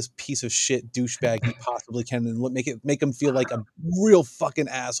like the biggest piece of shit douchebag you possibly can, and make them feel like a real fucking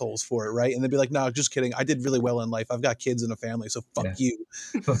assholes for it, right? And then be like, no, just kidding. I did really well in life. I've got kids and a family, so fuck you.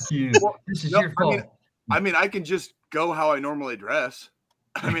 Fuck you. Well, this is your fault. I mean, I can just go how I normally dress.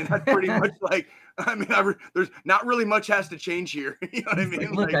 I mean, that's pretty much like. I mean, there's not really much has to change here. You know what I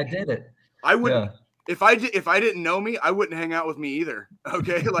mean? Look, I did it. I wouldn't. Yeah. If I didn't know me, I wouldn't hang out with me either.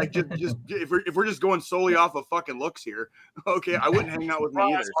 Okay, like just if we're just going solely off of fucking looks here, okay, I wouldn't hang out with me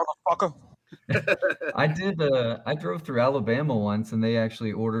either. Motherfucker. I did. I drove through Alabama once, and they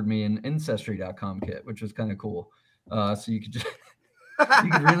actually ordered me an Ancestry.com kit, which was kind of cool. So you could just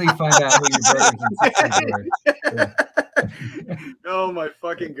you could really find out who your brothers and sisters are. Yeah. Oh my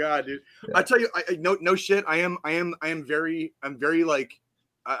fucking god, dude! I tell you, no shit. I'm very like.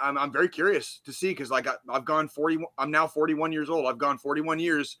 I'm very curious to see because like I've gone 40. I'm now 41 years old. I've gone 41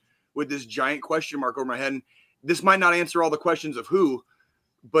 years with this giant question mark over my head. And this might not answer all the questions of who,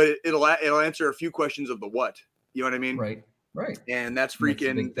 but it'll answer a few questions of the what. You know what I mean? Right. And that's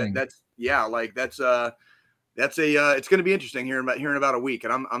freaking. That's it's going to be interesting here in about a week,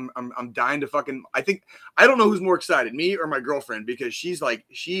 and I'm dying to fucking. I don't know who's more excited, me or my girlfriend, because she's like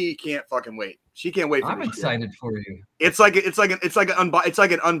she can't fucking wait. She can't wait. I'm excited for you. It's like an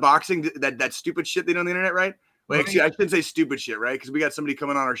unboxing that stupid shit they do on the internet, right? Like, see, I shouldn't say stupid shit, right? Because we got somebody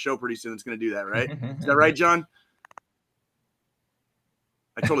coming on our show pretty soon that's going to do that, right? Is that right, John?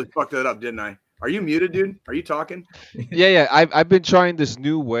 I totally fucked that up, didn't I? Are you muted, dude? Are you talking? Yeah. I've been trying this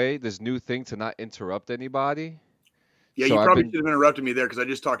new thing to not interrupt anybody. Yeah, so you probably should have interrupted me there because I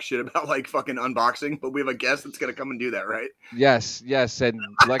just talked shit about like fucking unboxing, but we have a guest that's gonna come and do that, right? Yes, and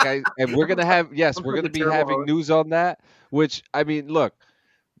we're gonna be having news on that. Which I mean, look,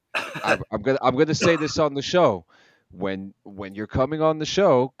 I'm gonna say this on the show. When you're coming on the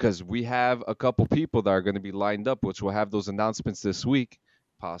show, because we have a couple people that are going to be lined up, which will have those announcements this week.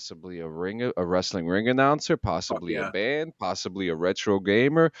 Possibly a wrestling ring announcer, possibly a band, possibly a retro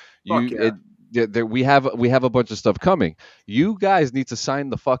gamer. We have a bunch of stuff coming. You guys need to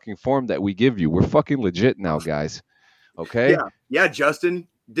sign the fucking form that we give you. We're fucking legit now, guys. Okay? Yeah, Justin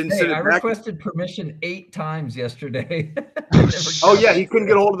didn't send it back. I requested permission 8 times yesterday. Oh yeah, he couldn't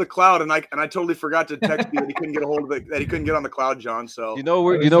get a hold of the cloud, and I totally forgot to text you that he couldn't get a hold of that he couldn't get on the cloud, John. So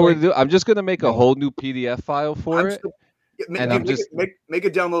I'm just gonna make a whole new PDF file for it. Make a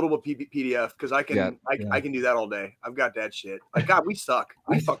downloadable PDF because I can do that all day. I've got that shit. Like God, we suck.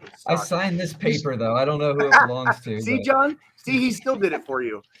 We fucking suck. I signed this paper though. I don't know who it belongs to. See, John. See, he still did it for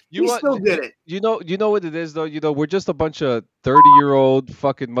you. He still did it. You know what it is though. We're just a bunch of 30-year-old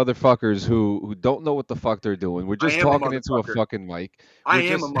fucking motherfuckers who don't know what the fuck they're doing. We're just talking into a fucking mic. I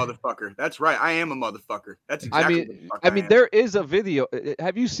am a motherfucker. That's right. I am a motherfucker. That's exactly. I mean, there is a video.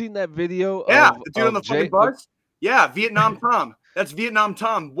 Have you seen that video? Yeah, the dude on the fucking bus. Yeah, Vietnam Tom. That's Vietnam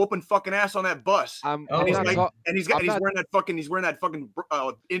Tom whooping fucking ass on that bus. And he's wearing that fucking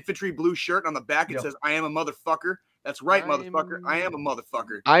infantry blue shirt. On the back it says "I am a motherfucker." That's right, motherfucker. I am a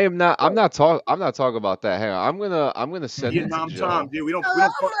motherfucker. I am not. I'm not talking about that. Hang on. I'm gonna send Vietnam Tom, dude. We don't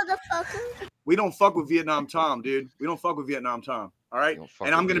fuck with Vietnam Tom, dude. We don't fuck with Vietnam Tom. All right.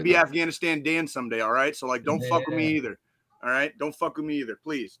 And I'm gonna be Afghanistan Dan someday. All right. So like, don't fuck with me either. All right. Don't fuck with me either.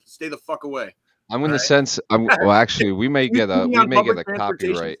 Please stay the fuck away. I'm gonna sense. Well, actually, we may get a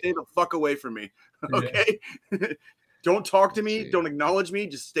copyright. Stay the fuck away from me, okay? Yeah. Don't talk to me. Don't acknowledge me.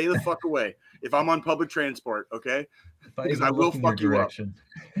 Just stay the fuck away. If I'm on public transport, okay? Because I will fuck you up.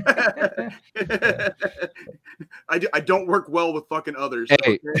 I don't work well with fucking others.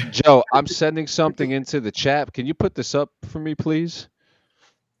 Hey, okay? Joe, I'm sending something into the chat. Can you put this up for me, please?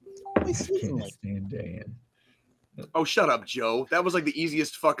 I can't stand Dan. Oh, shut up, Joe. That was like the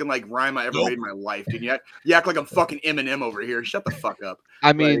easiest fucking like rhyme I ever made in my life, dude. You act like I'm fucking Eminem over here. Shut the fuck up.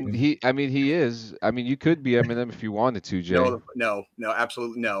 I mean, he is. I mean, you could be Eminem if you wanted to, Jay. No,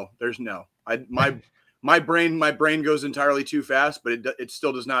 absolutely no. There's no. My brain goes entirely too fast, but it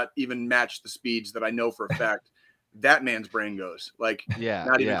still does not even match the speeds that I know for a fact that man's brain goes. Like,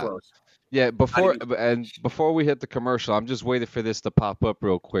 not even close. Yeah, before we hit the commercial, I'm just waiting for this to pop up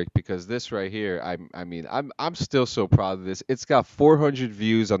real quick because this right here, I'm still so proud of this. It's got 400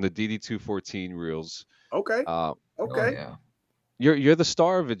 views on the DD214 reels. Okay. Okay. Yeah. You're the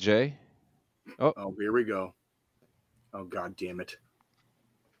star of it, Jay. Oh, here we go. Oh, God damn it.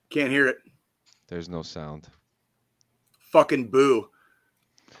 Can't hear it. There's no sound. Fucking boo.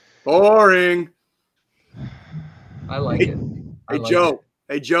 Boring. I like it. Hey,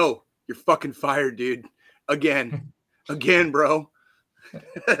 Joe. You're fucking fired, dude. Again, bro.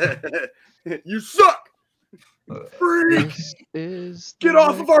 You suck. Freak! Get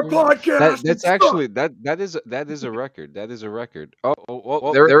off of our podcast. That's actually that is a record. That is a record.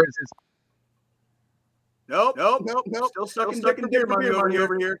 Oh, there is. Nope. Still sucking dick and beer money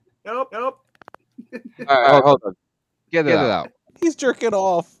over here. Nope. All right, hold on. Get it out. He's jerking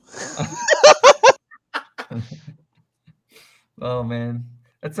off. Oh man,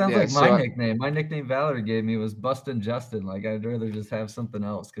 that sounds like my nickname. My nickname Valerie gave me was Bustin' Justin. Like I'd rather just have something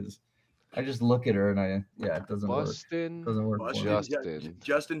else because I just look at her and it doesn't work. Doesn't work.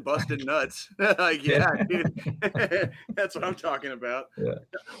 Justin busted nuts. Like, yeah, dude. That's what I'm talking about. Yeah.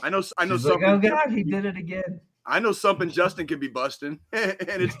 I know She's something. Like, oh God, he did it again. I know something Justin could be busting, and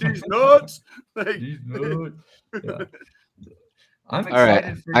it's these nuts. Like, these nuts. Yeah. I'm excited. All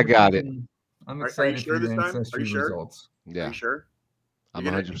right, I got it. I'm excited for your ancestry results. Yeah. Are you sure? I'm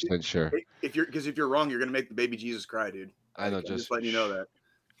 100% sure. If you're wrong, you're gonna make the baby Jesus cry, dude. I know. Just letting you know that.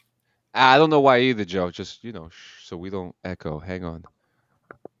 I don't know why either, Joe. Just so we don't echo. Hang on.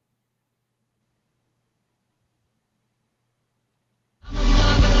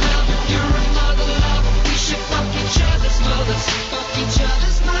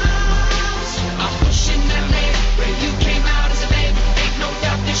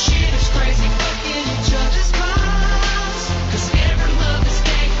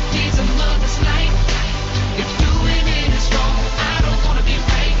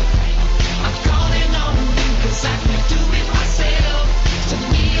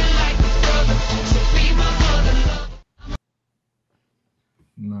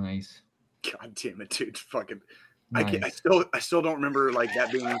 Nice. God damn it, dude! Fucking, nice. I still don't remember like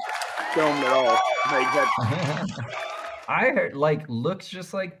that being filmed at all. Like that. I heard looks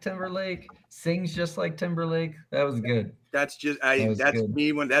just like Timberlake, sings just like Timberlake. That was good. That's just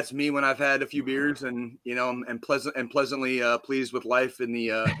me when I've had a few beers and and pleasantly pleased with life in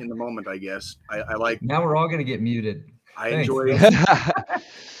the moment. I guess I like. Now we're all gonna get muted. Thanks. Enjoy it.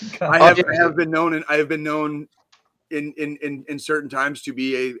 I have been known in certain times to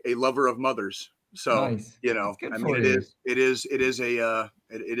be a lover of mothers. So nice. I mean,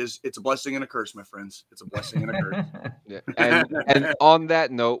 it's a blessing and a curse, my friends. It's a blessing and a curse. Yeah. And on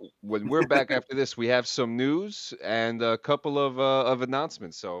that note, when we're back after this, we have some news and a couple of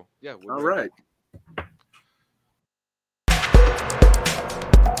announcements. So yeah, all right.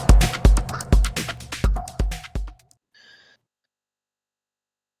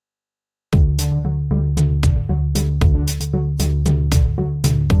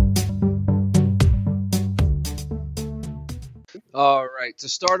 All right. To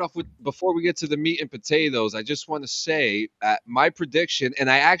start off with, before we get to the meat and potatoes, I just want to say my prediction, and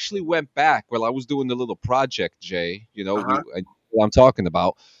I actually went back while I was doing the little project, Jay. What I'm talking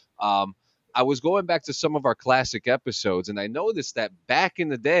about. I was going back to some of our classic episodes, and I noticed that back in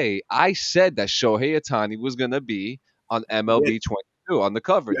the day, I said that Shohei Ohtani was going to be on MLB 22 on the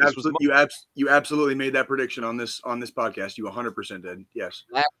cover. You absolutely made that prediction on this podcast. You 100% did. Yes.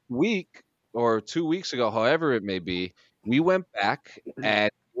 Last week or 2 weeks ago, however it may be, we went back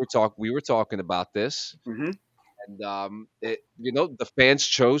and we were talking about this, and the fans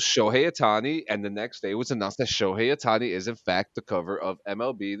chose Shohei Ohtani, and the next day it was announced that Shohei Ohtani is in fact the cover of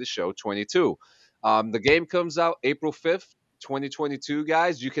MLB The Show 22. The game comes out April 5th, 2022,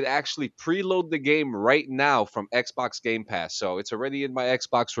 guys. You can actually preload the game right now from Xbox Game Pass, so it's already in my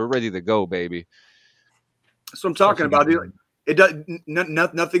Xbox. We're ready to go, baby. So I'm talking about it. Does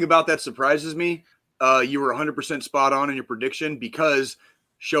nothing about that surprises me. You were 100% spot on in your prediction because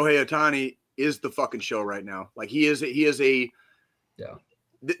Shohei Ohtani is the fucking show right now. Like he is a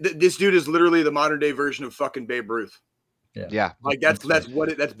this dude is literally the modern day version of fucking Babe Ruth. Yeah. Like that's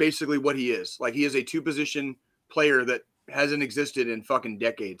basically what he is. Like he is a two position player that hasn't existed in fucking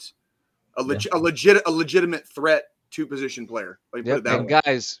decades. A legitimate threat two position player. Let me put it that way.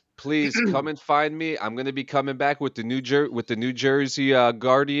 Guys, please come and find me. I'm going to be coming back with the New Jersey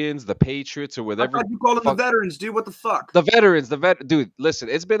Guardians, the Patriots, or whatever. I thought you called them the veterans, dude. What the fuck? The veterans, dude. Listen,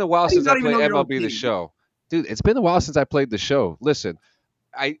 it's been a while since I played MLB The Show, dude. It's been a while since I played the show. Listen,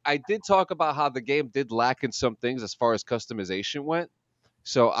 I did talk about how the game did lack in some things as far as customization went.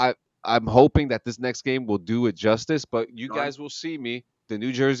 So I'm hoping that this next game will do it justice. But you guys will see me. The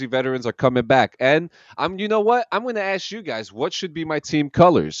New Jersey veterans are coming back. And you know what? I'm going to ask you guys, what should be my team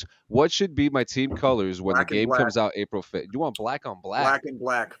colors? What should be my team colors when the game comes out April 5th? You want black on black? Black and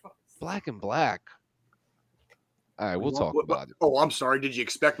black. Black and black. All right, we'll talk about it. Oh, I'm sorry. Did you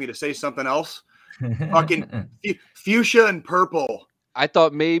expect me to say something else? Fucking fuchsia and purple. I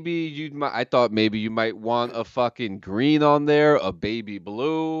thought maybe you might want a fucking green on there, a baby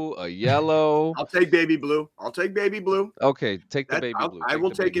blue, a yellow. I'll take baby blue. Okay, take the baby blue. I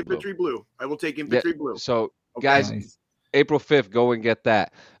will take infantry blue. I will take infantry blue. So Okay. Guys, nice. April 5th, go and get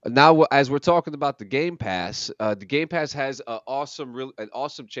that. Now, as we're talking about the Game Pass, the Game Pass has an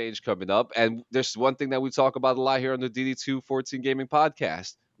awesome change coming up. And there's one thing that we talk about a lot here on the DD214 Gaming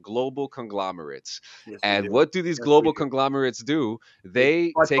Podcast. Global conglomerates. Yes, and what do these global conglomerates do?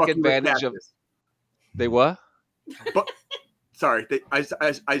 They take advantage of. They what? Sorry, I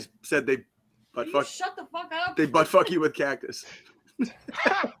said they butt fuck. Shut the fuck up. They butt fuck you with cactus.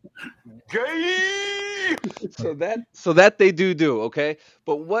 Gay. So that they do, okay?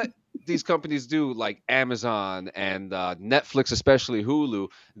 But what these companies do, like Amazon and Netflix, especially Hulu,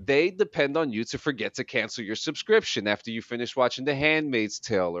 they depend on you to forget to cancel your subscription after you finish watching The Handmaid's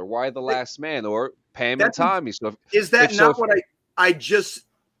Tale or Why the Last Man or Pam and Tommy. So is that not what I just?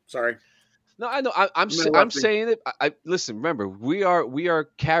 Sorry. No, I know. I'm saying it. I listen. Remember, we are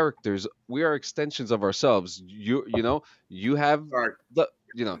characters. We are extensions of ourselves. You have the.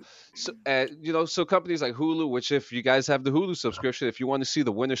 So companies like Hulu, which if you guys have the Hulu subscription, if you want to see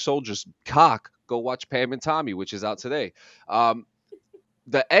the Winter Soldier's cock, go watch Pam and Tommy, which is out today. The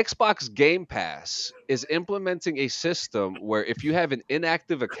Xbox Game Pass is implementing a system where if you have an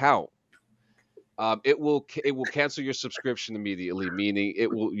inactive account, it will cancel your subscription immediately, meaning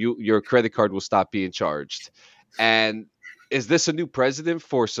your credit card will stop being charged. And is this a new precedent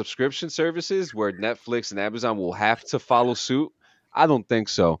for subscription services where Netflix and Amazon will have to follow suit? I don't think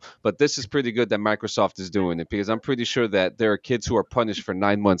so, but this is pretty good that Microsoft is doing it because I'm pretty sure that there are kids who are punished for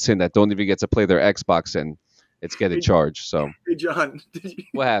 9 months in that don't even get to play their Xbox and it's getting charged. So, hey John,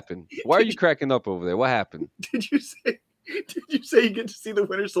 what happened? Why are you cracking up over there? What happened? Did you say you get to see the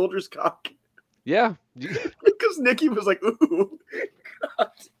Winter Soldier's cock? Yeah, because Nikki was like, "Ooh,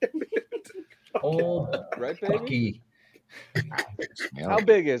 God damn it!" Oh, right, baby. How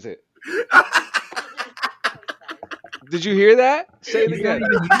big is it? Did you hear that? Say it again. He's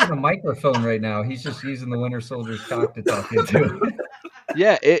not even using a microphone right now. He's just using the Winter Soldier's cock to talk into.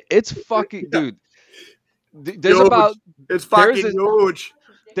 Yeah, it's fucking, dude. It's fucking huge.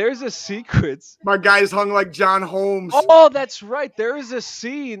 There's a secret. My guy's hung like John Holmes. Oh, that's right. There is a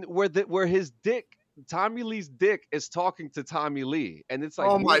scene where his dick, Tommy Lee's dick, is talking to Tommy Lee, and it's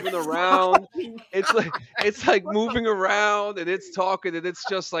like moving around. It's like moving around, and it's talking, and it's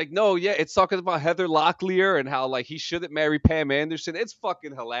just like it's talking about Heather Locklear and how like he shouldn't marry Pam Anderson. It's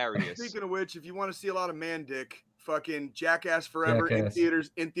fucking hilarious. Speaking of which, if you want to see a lot of man dick, fucking Jackass Forever in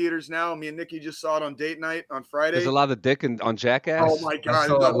theaters now. Me and Nikki just saw it on date night on Friday. There's a lot of dick on Jackass. Oh my god! I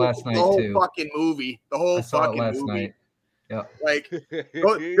saw it last night too. The whole fucking movie. The whole fucking movie. Night. Yeah. Like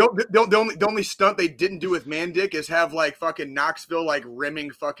the only stunt they didn't do with man dick is have like fucking Knoxville like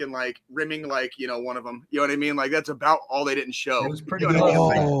rimming like one of them. You know what I mean? Like that's about all they didn't show. It was pretty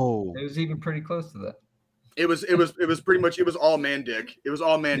close. It was even pretty close to that. It was pretty much all man dick. It was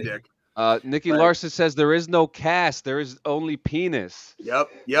all man dick. Nikki Larson says there is no cast, there is only penis. Yep.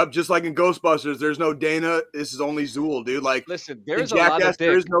 Just like in Ghostbusters, there's no Dana. This is only Zool, dude. Like, listen, there's a lot of dick.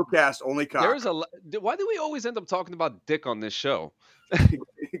 There is no cast, only cock. Why do we always end up talking about dick on this show?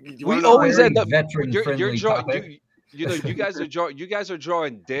 We always end up. You guys are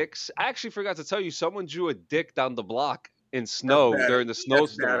drawing dicks. I actually forgot to tell you, someone drew a dick down the block in snow during the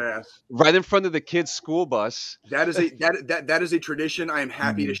snowstorm, right in front of the kids' school bus. That is a tradition I am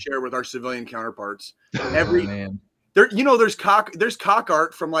happy to share with our civilian counterparts. There's cock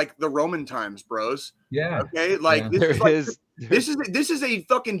art from like the Roman times, bros. Yeah. Okay. Like this is a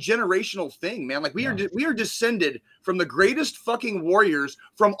fucking generational thing, man. Like we are descended from the greatest fucking warriors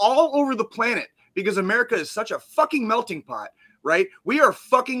from all over the planet because America is such a fucking melting pot, right? We are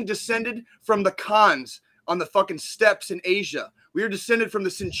fucking descended from the Khans on the fucking steppes in Asia. We are descended from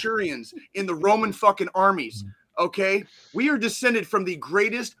the centurions in the Roman fucking armies. Okay. We are descended from the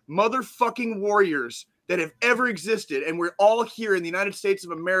greatest motherfucking warriors that have ever existed. And we're all here in the United States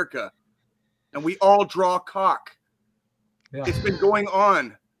of America. And we all draw cock. Yeah. It's been going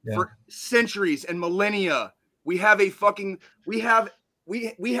on for centuries and millennia. We have a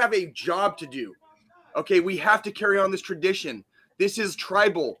job to do. Okay. We have to carry on this tradition. This is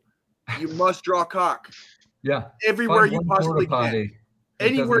tribal. You must draw cock. Yeah. Everywhere you possibly can.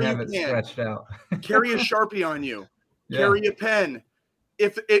 Anywhere you can. Stretched out. Carry a Sharpie on you. Yeah. Carry a pen.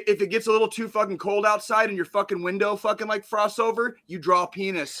 If it gets a little too fucking cold outside and your fucking window fucking like frosts over, you draw a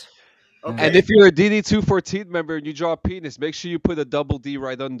penis. Okay. And if you're a DD214 member and you draw a penis, make sure you put a double D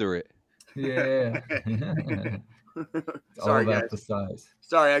right under it. Yeah. Sorry, all about the size.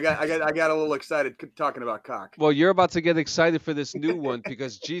 Sorry, I got a little excited talking about cock. Well, you're about to get excited for this new one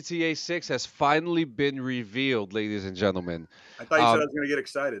because GTA 6 has finally been revealed, ladies and gentlemen. I thought you said I was going to get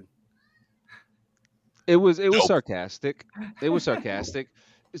excited. It was sarcastic. It was sarcastic.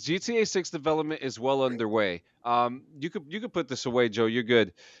 GTA 6 development is well underway. You could put this away, Joe. You're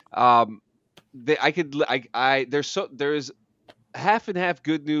good. There's half and half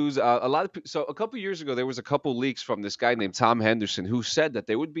good news. So a couple years ago, there was a couple leaks from this guy named Tom Henderson who said that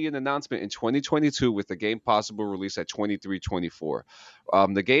there would be an announcement in 2022 with the game possible release at 23-24.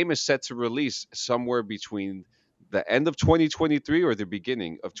 The game is set to release somewhere between the end of 2023 or the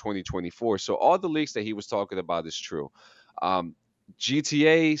beginning of 2024. So all the leaks that he was talking about is true.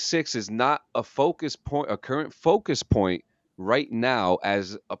 GTA 6 is not a current focus point right now,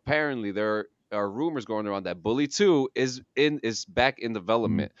 as apparently there are rumors going around that Bully 2 is back in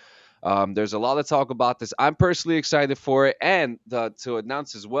development. There's a lot of talk about this. I'm personally excited for it, and to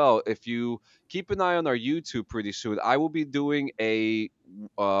announce as well, if you keep an eye on our YouTube pretty soon, I will be doing a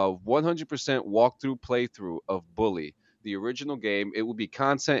 100% walkthrough playthrough of Bully, the original game. It will be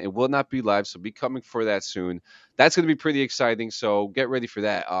content. It will not be live, so be coming for that soon. That's going to be pretty exciting, so get ready for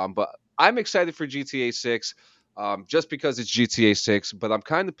that. But I'm excited for GTA 6. Just because it's GTA 6, but I'm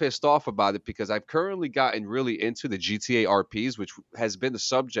kind of pissed off about it because I've currently gotten really into the GTA RPs, which has been the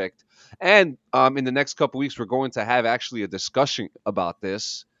subject. And in the next couple weeks, we're going to have actually a discussion about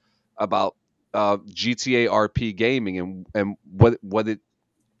this, about GTA RP gaming and what it,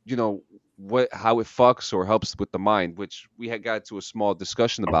 how it fucks or helps with the mind, which we had got to a small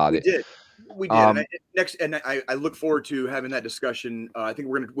discussion about it. We did. And I look forward to having that discussion. I think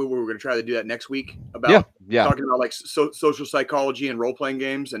we're gonna try to do that next week about talking about like social psychology and role playing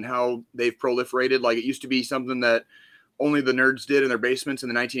games and how they've proliferated. Like it used to be something that only the nerds did in their basements in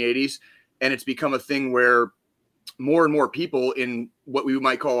the 1980s, and it's become a thing where more and more people in what we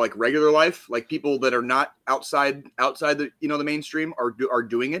might call like regular life, like people that are not outside the the mainstream, are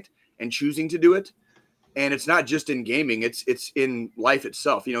doing it and choosing to do it. And it's not just in gaming; it's in life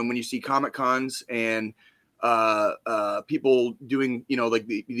itself. When you see Comic Cons and people doing like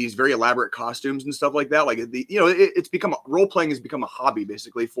these very elaborate costumes and stuff like that, like it's become role playing has become a hobby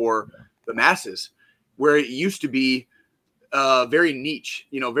basically for the masses, where it used to be very niche.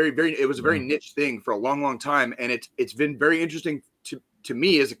 It was a very niche thing for a long time, and it's been very interesting to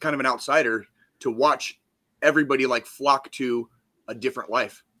me as a kind of an outsider to watch everybody like flock to a different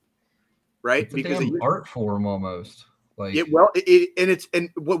life. Right, it's because an art form almost. Like what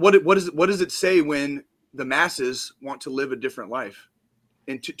does it say when the masses want to live a different life,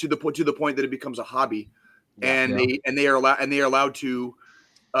 and to the point that it becomes a hobby, and they are allowed to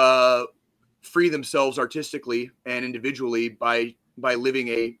free themselves artistically and individually by living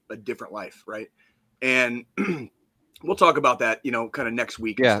a different life, right? And we'll talk about that, kind of next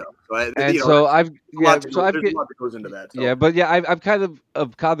week. Yeah. And so I've a lot that goes into that. So. Yeah, but I'm kind of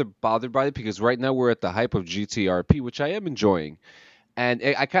bothered by it because right now we're at the hype of GTRP, which I am enjoying, and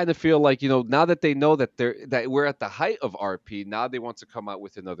I kind of feel like now that they know that we're at the height of RP, now they want to come out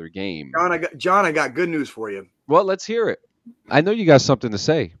with another game. John, I got good news for you. Well, let's hear it. I know you got something to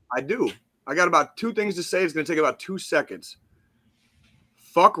say. I do. I got about 2 things to say. It's going to take about 2 seconds.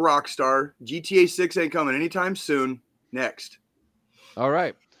 Fuck Rockstar. GTA 6 ain't coming anytime soon. Next. All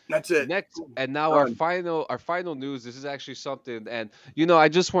right. That's it. Next, and now our final news. This is actually something, and I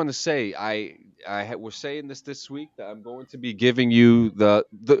just want to say, we're saying this week that I'm going to be giving you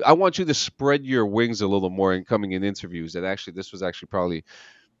I want you to spread your wings a little more in coming in interviews. And actually, this was actually probably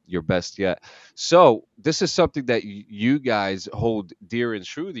your best yet. So this is something that you guys hold dear and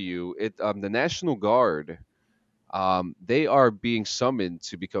true to you. The National Guard, they are being summoned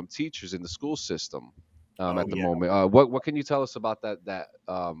to become teachers in the school system. At the moment, what can you tell us about that?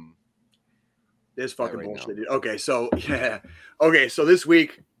 This fucking bullshit, dude. Okay, so this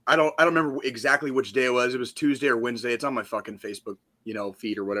week, I don't remember exactly which day it was. It was Tuesday or Wednesday. It's on my fucking Facebook,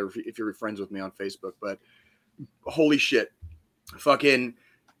 feed or whatever. If you're friends with me on Facebook, but holy shit, fucking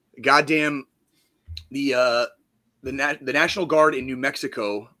goddamn, the National Guard in New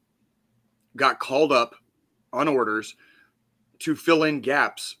Mexico got called up on orders to fill in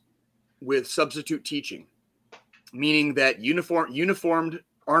gaps with substitute teaching, meaning that uniformed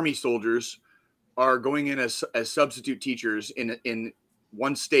Army soldiers are going in as substitute teachers in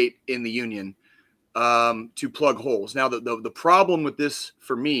one state in the Union to plug holes. Now, the problem with this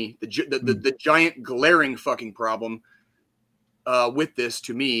for me, the giant glaring fucking problem with this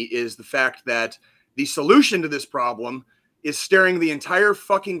to me is the fact that the solution to this problem is staring the entire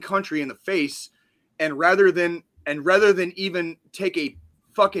fucking country in the face, and rather than even take a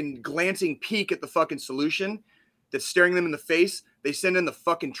fucking glancing peek at the fucking solution that's staring them in the face, they send in the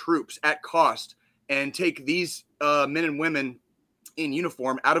fucking troops at cost and take these men and women in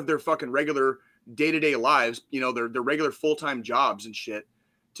uniform out of their fucking regular day-to-day lives, their regular full-time jobs and shit,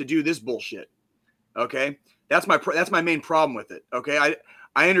 to do this bullshit. Okay, that's my main problem with it. Okay,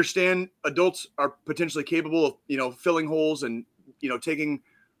 I understand adults are potentially capable of, you know, filling holes and, you know, taking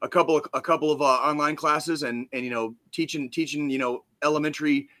a couple of online classes and, you know, teaching, you know,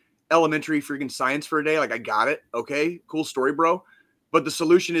 elementary freaking science for a day. Like, I got it. Okay, cool story, bro. But the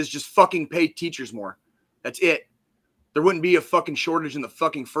solution is just fucking pay teachers more. That's it. There wouldn't be a fucking shortage in the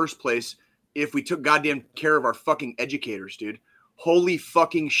fucking first place if we took goddamn care of our fucking educators, dude. Holy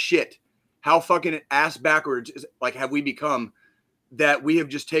fucking shit. How fucking ass backwards is, like, have we become that we have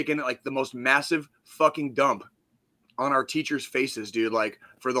just taken like the most massive fucking dump on our teachers' faces, dude, like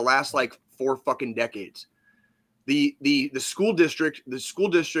for the last like 4 fucking decades. The school district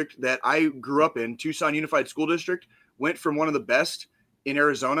that I grew up in, Tucson Unified School District, went from one of the best in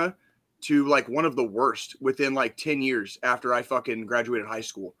Arizona to like one of the worst within like 10 years after I fucking graduated high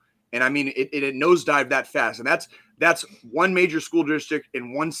school. And I mean, it nosedived that fast. And that's one major school district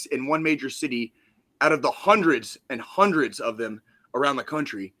in one major city out of the hundreds and hundreds of them around the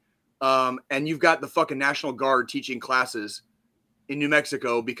country. And you've got the fucking National Guard teaching classes in New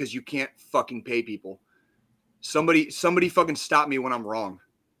Mexico because you can't fucking pay people. Somebody fucking stop me when I'm wrong.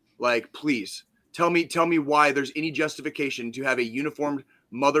 Like, please tell me why there's any justification to have a uniformed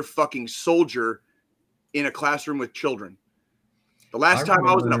motherfucking soldier in a classroom with children. The last time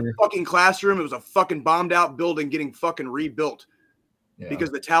I was in a fucking classroom, it was a fucking bombed out building getting fucking rebuilt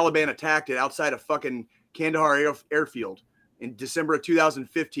because the Taliban attacked it outside of fucking Kandahar airfield in December of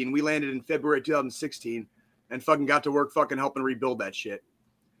 2015. We landed in February 2016 and fucking got to work fucking helping rebuild that shit.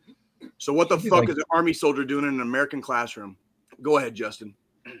 So what the fuck is an Army soldier doing in an American classroom? Go ahead, Justin.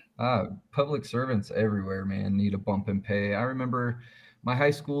 Public servants everywhere, man, need a bump in pay. I remember my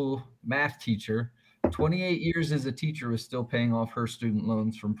high school math teacher, 28 years as a teacher, was still paying off her student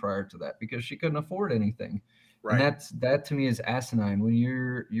loans from prior to that because she couldn't afford anything. Right. And that to me is asinine when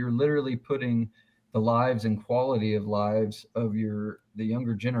you're literally putting the lives and quality of lives of the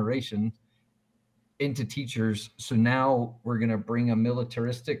younger generation into teachers. So now we're going to bring a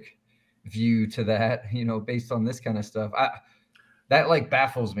militaristic view to that, you know, based on this kind of stuff. That like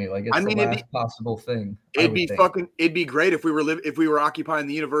baffles me. Like, it's the last possible thing. It'd be great if we were occupying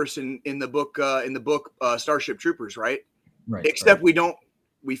the universe in the book Starship Troopers, right? Right. Except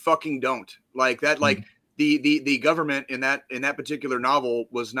we fucking don't. Like that. Like the government in that particular novel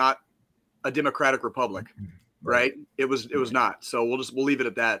was not a democratic republic, right? It was not. So we'll leave it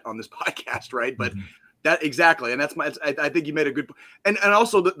at that on this podcast, right? But that exactly, and I think you made a good point. And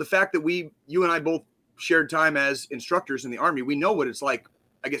also the fact that you and I both shared time as instructors in the Army, we know what it's like,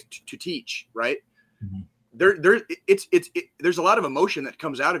 I guess, to teach, right? There's a lot of emotion that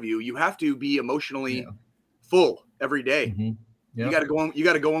comes out of you. You have to be emotionally full every day. Yep. You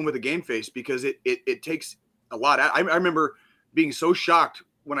got to go in with a game face because it takes a lot. I remember being so shocked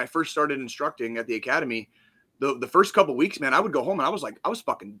when I first started instructing at the academy. The first couple of weeks, man, I would go home and I was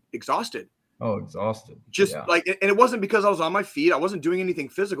fucking exhausted. Oh, exhausted. Just like, and it wasn't because I was on my feet. I wasn't doing anything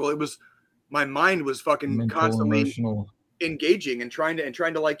physical. It was my mind was fucking mental, constantly emotional, engaging and trying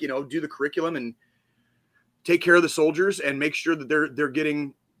to like, you know, do the curriculum and take care of the soldiers and make sure that they're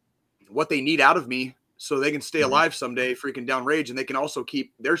getting what they need out of me so they can stay alive someday, freaking downrange, and they can also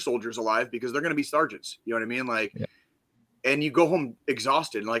keep their soldiers alive because they're going to be sergeants. You know what I mean? Like, and you go home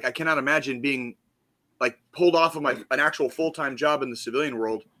exhausted. Like, I cannot imagine being like pulled off of an actual full-time job in the civilian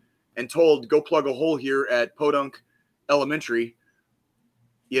world and told, go plug a hole here at Podunk Elementary,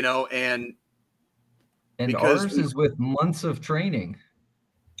 you know, and ours is with months of training.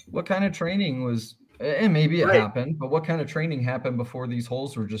 What kind of training was, and maybe it happened, but what kind of training happened before these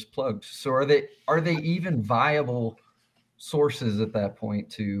holes were just plugged? So are they even viable sources at that point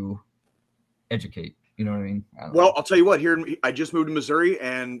to educate? You know what I mean? I'll tell you what, I just moved to Missouri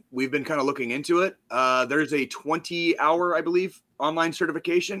and we've been kind of looking into it. There's a 20-hour, I believe, online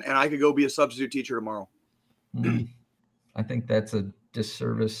certification, and I could go be a substitute teacher tomorrow. I think that's a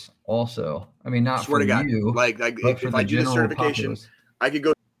disservice also. I mean, not swear for to God. you, like if I do the certification, populace. I could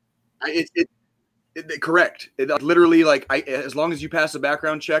go. Correct. It literally, like, as long as you pass a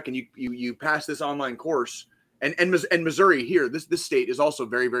background check and you pass this online course, and Missouri here, this state is also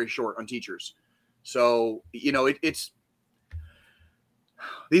very, very short on teachers. So, you know, it's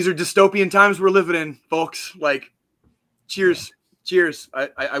these are dystopian times we're living in, folks. Like, cheers.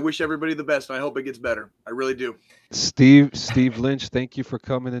 I wish everybody the best, and I hope it gets better. I really do. Steve Lynch, thank you for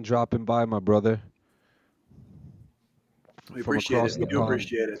coming and dropping by, my brother. We appreciate it. We do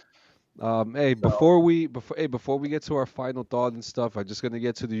appreciate it. Before we get to our final thought and stuff, I'm just gonna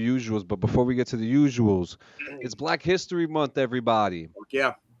get to the usuals. But before we get to the usuals, it's Black History Month, everybody.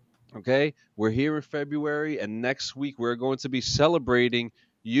 Yeah. Okay, we're here in February, and next week we're going to be celebrating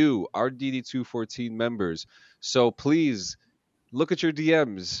you, our DD214 members. So please look at your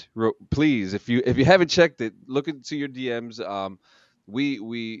DMs, please. If you haven't checked it, look into your DMs.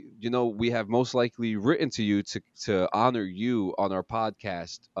 We have most likely written to you to honor you on our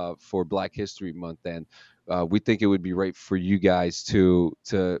podcast for Black History Month, and we think it would be right for you guys to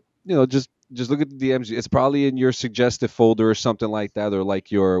just look at the DMs. It's probably in your suggested folder or something like that, or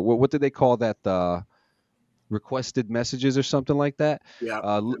like your what did they call that? The requested messages or something like that.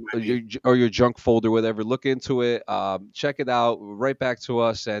 Yeah. Or your junk folder, whatever. Look into it. Check it out. Write back to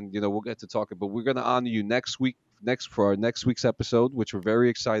us, and we'll get to talking. But we're gonna honor you next for our next week's episode, which we're very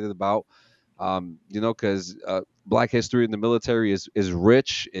excited about. Because Black history in the military is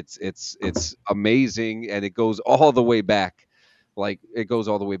rich. It's amazing, and it goes all the way back. And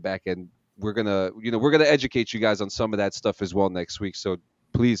we're gonna educate you guys on some of that stuff as well next week. So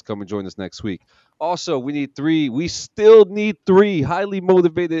please come and join us next week. Also, we still need 3 highly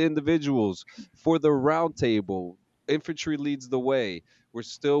motivated individuals for the roundtable. Infantry leads the way. We're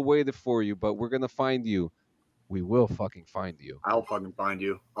still waiting for you, but we're gonna find you. We will fucking find you. I'll fucking find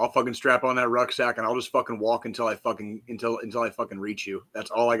you. I'll fucking strap on that rucksack and I'll just fucking walk until I fucking reach you.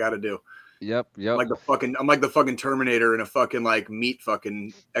 That's all I got to do. Yep. I'm like the fucking Terminator in a fucking like meat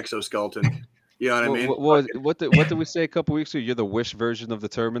fucking exoskeleton. You know what I mean? What did we say a couple weeks ago? You're the Wish version of the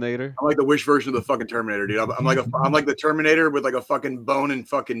Terminator. I'm like the Wish version of the fucking Terminator, dude. I'm like the Terminator with like a fucking bone and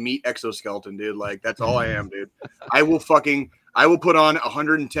fucking meat exoskeleton, dude. Like that's all I am, dude. I will put on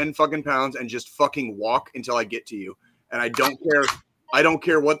 110 fucking pounds and just fucking walk until I get to you. And I don't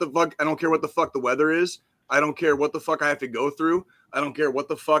care what the fuck. I don't care what the fuck the weather is. I don't care what the fuck I have to go through. I don't care what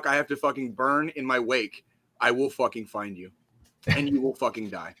the fuck I have to fucking burn in my wake. I will fucking find you, and you will fucking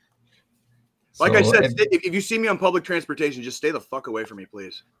die. Like I said, if you see me on public transportation, just stay the fuck away from me,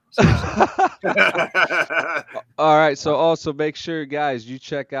 please. All right. So also make sure, guys, you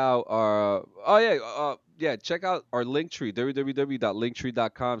check out our. Check out our Linktree,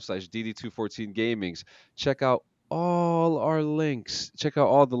 www.linktree.com/DD214Gamings. Check out all our links. Check out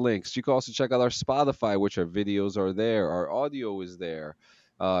all the links. You can also check out our Spotify, which our videos are there. Our audio is there.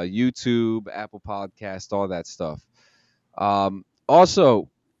 YouTube, Apple Podcast, all that stuff. Also,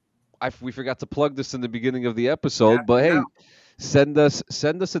 we forgot to plug this in the beginning of the episode, but hey, send us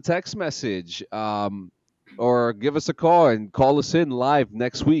a text message or give us a call and call us in live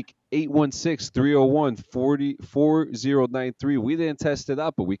next week, 816-301-4093. We didn't test it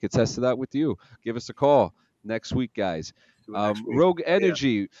out, but we could test it out with you. Give us a call next week, guys. Rogue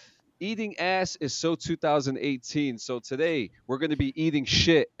Energy. Eating ass is so 2018. So today we're going to be eating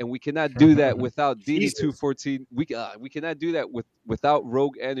shit, and we cannot do that without DD214. We cannot do that without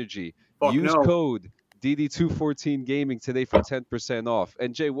Rogue Energy. Use code DD214 Gaming today for 10% off.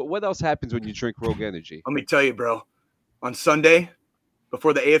 And Jay, what else happens when you drink Rogue Energy? Let me tell you, bro. On Sunday,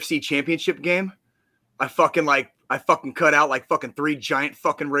 before the AFC Championship game, I fucking cut out like fucking 3 giant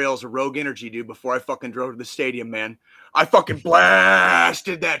fucking rails of Rogue Energy, dude, before I fucking drove to the stadium, man. I fucking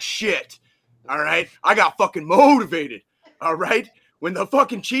blasted that shit. All right. I got fucking motivated. All right. When the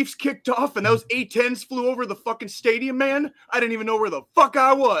fucking Chiefs kicked off and those A-10s flew over the fucking stadium, man, I didn't even know where the fuck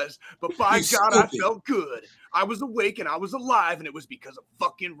I was. But by God, I felt good. I was awake and I was alive, and it was because of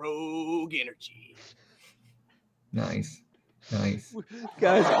fucking Rogue Energy. Nice.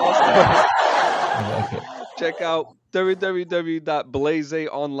 Guys, also check out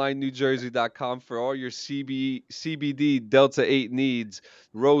www.blazeonlinenewjersey.com for all your CBD Delta 8 needs.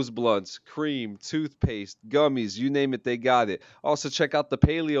 Rose blunts, cream, toothpaste, gummies, you name it, they got it. Also check out the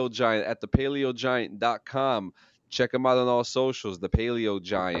Paleo Giant at thepaleogiant.com. Check them out on all socials, the Paleo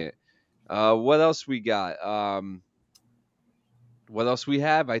Giant. What else we got? What else we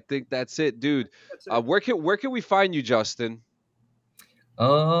have? I think that's it, dude. Where can we find you, Justin?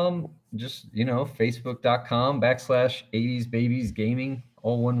 Just Facebook.com/80s Babies Gaming,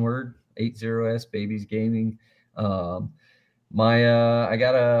 all one word, 80s Babies Gaming. I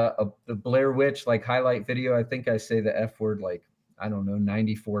got the Blair Witch highlight video. I think I say the F word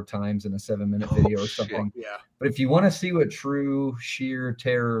 94 times in a 7-minute video or something. Yeah. But if you want to see what true sheer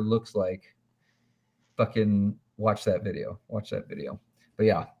terror looks like, fucking watch that video. But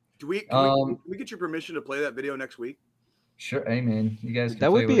yeah. Can we get your permission to play that video next week? Sure. Hey man, you guys can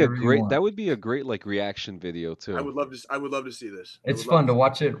that would be a great reaction video too. I would love to see this. It's fun to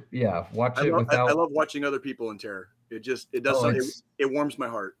watch it. Yeah. I love watching other people in terror. It warms my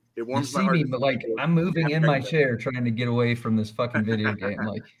heart. It warms my heart. Me, but I'm moving in my chair trying to get away from this fucking video game.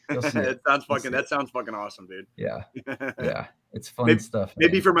 You'll see that sounds fucking awesome, dude. Yeah. Yeah. It's fun stuff.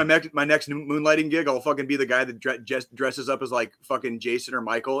 Maybe for my next moonlighting gig, I'll fucking be the guy that dresses up as fucking Jason or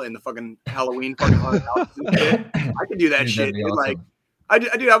Michael in the fucking Halloween fucking haunted house. I can do that shit. Dude. Awesome.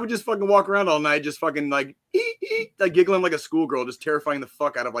 I would just fucking walk around all night, just fucking like giggling like a schoolgirl, just terrifying the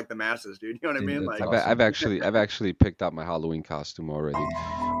fuck out of like the masses, dude. You know what I mean? Like, awesome. I've actually picked out my Halloween costume already.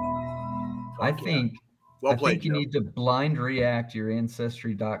 I think you need to blind react your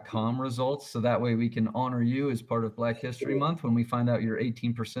Ancestry.com results, so that way we can honor you as part of Black History Month when we find out you're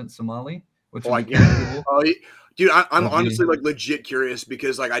 18% Somali. Which I get it. Oh, dude, I'm honestly like legit curious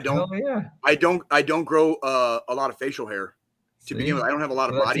because like I don't grow a lot of facial hair to begin with. I don't have a lot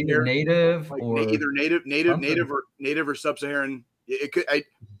of body hair. Native like, or either native or sub-Saharan. It could.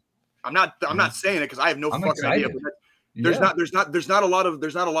 I'm not saying it because I have no fucking idea. But there's not a lot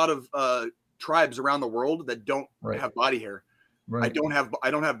of tribes around the world that don't have body hair. Right. I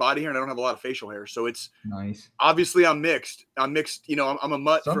don't have body hair and I don't have a lot of facial hair. So it's nice. Obviously I'm mixed. You know, I'm a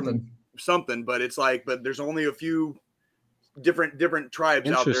mutt from something, but it's like, but there's only a few different tribes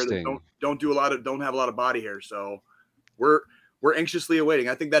out there that don't have a lot of body hair. So we're anxiously awaiting.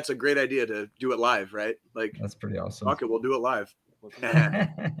 I think that's a great idea to do it live, right? Like that's pretty awesome. Fuck it, we'll do it live.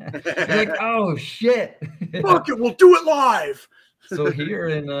 Like, oh shit. Fuck it, we'll do it live. So here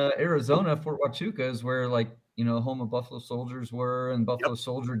in Arizona, Fort Huachuca is where, like, you know, home of Buffalo Soldiers were, and Buffalo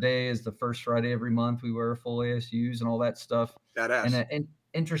Soldier Day is the first Friday every month. We wear full ASUs and all that stuff. Badass. And an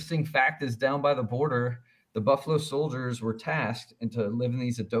interesting fact is down by the border, the Buffalo Soldiers were tasked and to live in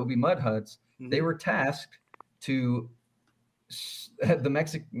these adobe mud huts. Mm-hmm. They were tasked to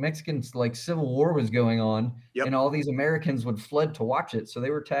the Mexicans, like, Civil War was going on, and all these Americans would flood to watch it. So they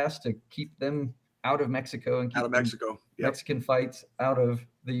were tasked to keep them out of Mexico and keep Mexican fights out of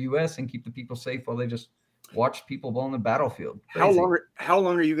the U.S. and keep the people safe while they just watch people on the battlefield. Crazy. How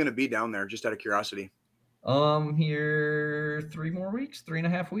long are you going to be down there? Just out of curiosity. Here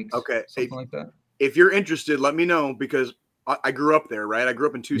 3.5 weeks. Okay, something like that. If you're interested, let me know because I grew up there, right? I grew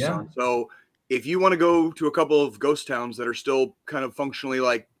up in Tucson, so if you want to go to a couple of ghost towns that are still kind of functionally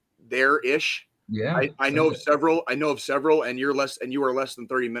like there-ish, I know of several, and you are less than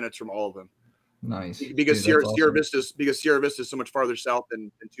 30 minutes from all of them. Nice. Because Sierra Vista is so much farther south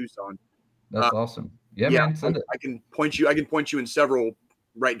than Tucson. That's awesome. Yeah, man, send it. I can point you in several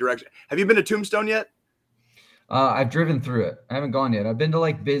right directions. Have you been to Tombstone yet? I've driven through it. I haven't gone yet. I've been to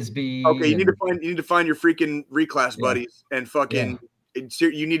like Bisbee. Okay, you need to find your freaking reclass buddies and fucking.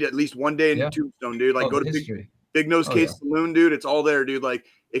 You need at least one day in Tombstone, dude. Like, go to Big Nose Kate's Saloon, dude. It's all there, dude. Like,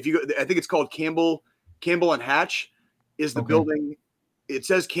 if you go, I think it's called Campbell and Hatch is the building. It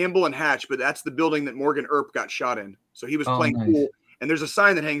says Campbell and Hatch, but that's the building that Morgan Earp got shot in. So he was playing pool, and there's a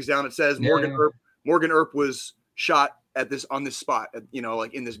sign that hangs down that says Morgan Earp was shot on this spot, you know,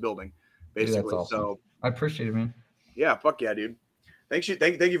 like in this building, basically. Dude, awesome. So I appreciate it, man. Yeah, fuck yeah, dude. Thank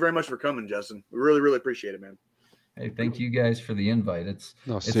you very much for coming, Justin. We really, really appreciate it, man. Hey, thank you guys for the invite. It's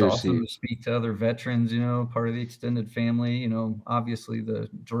awesome to speak to other veterans, you know, part of the extended family, you know, obviously the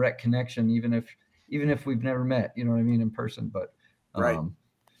direct connection, even if we've never met, you know what I mean, in person, but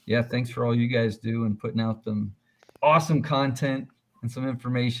yeah, thanks for all you guys do and putting out some awesome content and some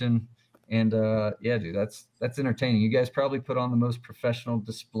information. And yeah, dude, that's entertaining. You guys probably put on the most professional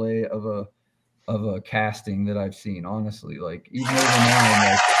display of a casting that I've seen, honestly. Like, even over now,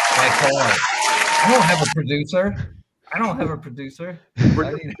 I'm like, I don't have a producer.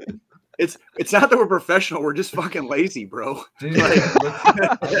 It's not that we're professional. We're just fucking lazy, bro. Dude, I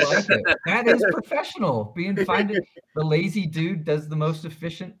like it. That is professional. The lazy dude does the most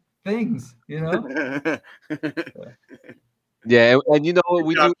efficient things, you know? Yeah, and you know what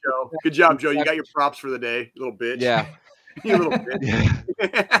we do? Joe. Good job, Joe. You got your props for the day, little bitch. Yeah. You little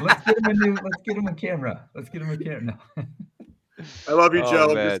bitch. Let's get him a camera. No. I love you,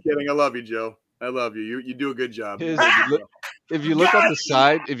 Joe. I'm just kidding. I love you, Joe. I love you. You do a good job. If you look at the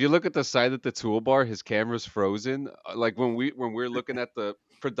side, at the toolbar, his camera's frozen. Like when we're looking at the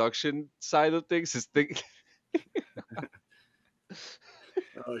production side of things, his thing.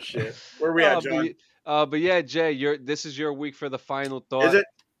 Oh shit! Where are we at, John? But yeah, Jay, this is your week for the final thought. Is it?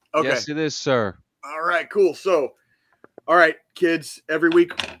 Okay. Yes, it is, sir. All right, cool. So, all right, kids. Every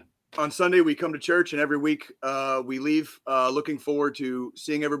week on Sunday we come to church, and every week we leave looking forward to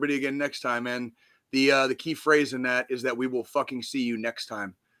seeing everybody again next time. And the key phrase in that is that we will fucking see you next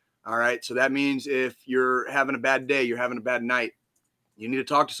time. All right. So that means if you're having a bad day, you're having a bad night, you need to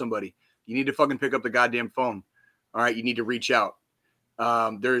talk to somebody. You need to fucking pick up the goddamn phone. All right. You need to reach out.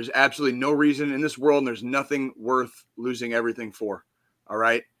 There's absolutely no reason in this world, and there's nothing worth losing everything for. All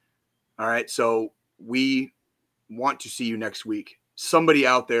right. All right. So we want to see you next week. Somebody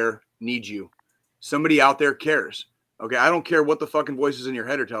out there needs you. Somebody out there cares. Okay, I don't care what the fucking voices in your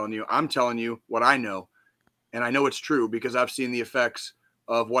head are telling you. I'm telling you what I know. And I know it's true because I've seen the effects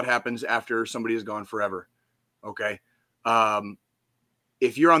of what happens after somebody is gone forever. Okay.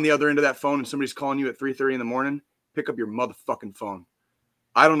 if you're on the other end of that phone and somebody's calling you at 3:30 in the morning, pick up your motherfucking phone.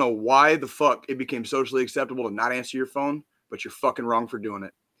 I don't know why the fuck it became socially acceptable to not answer your phone, but you're fucking wrong for doing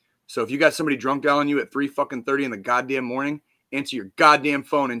it. So if you got somebody drunk dialing you at 3:30 in the goddamn morning, answer your goddamn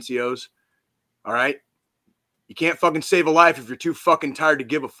phone, NCOs. All right? You can't fucking save a life if you're too fucking tired to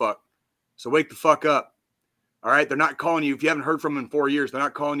give a fuck. So wake the fuck up. All right? They're not calling you. If you haven't heard from them in 4 years, they're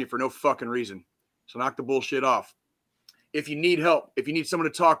not calling you for no fucking reason. So knock the bullshit off. If you need help, if you need someone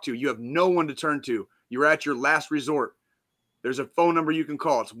to talk to, you have no one to turn to. You're at your last resort. There's a phone number you can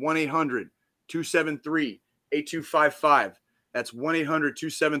call. It's 1-800-273-8255. That's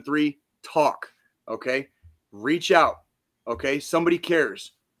 1-800-273-TALK. Okay? Reach out. Okay? Somebody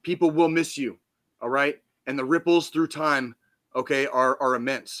cares. People will miss you. All right? And the ripples through time, okay, are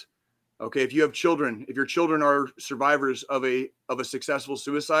immense. Okay? If you have children, if your children are survivors of a successful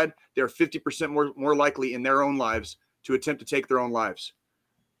suicide, they're 50% more likely in their own lives to attempt to take their own lives.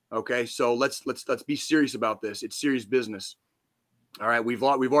 Okay? So let's be serious about this. It's serious business. All right, we've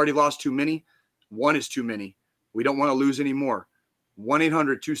already lost too many. One is too many. We don't want to lose any more.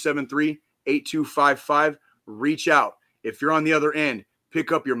 1-800-273-8255. Reach out. If you're on the other end,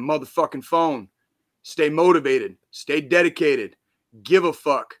 pick up your motherfucking phone. Stay motivated. Stay dedicated. Give a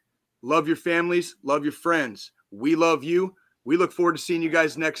fuck. Love your families. Love your friends. We love you. We look forward to seeing you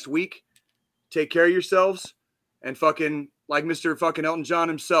guys next week. Take care of yourselves. And fucking, like Mr. fucking Elton John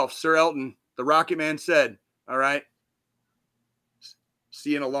himself, Sir Elton, the Rocket Man said, all right,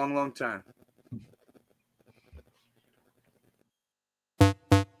 see you in a long, long time.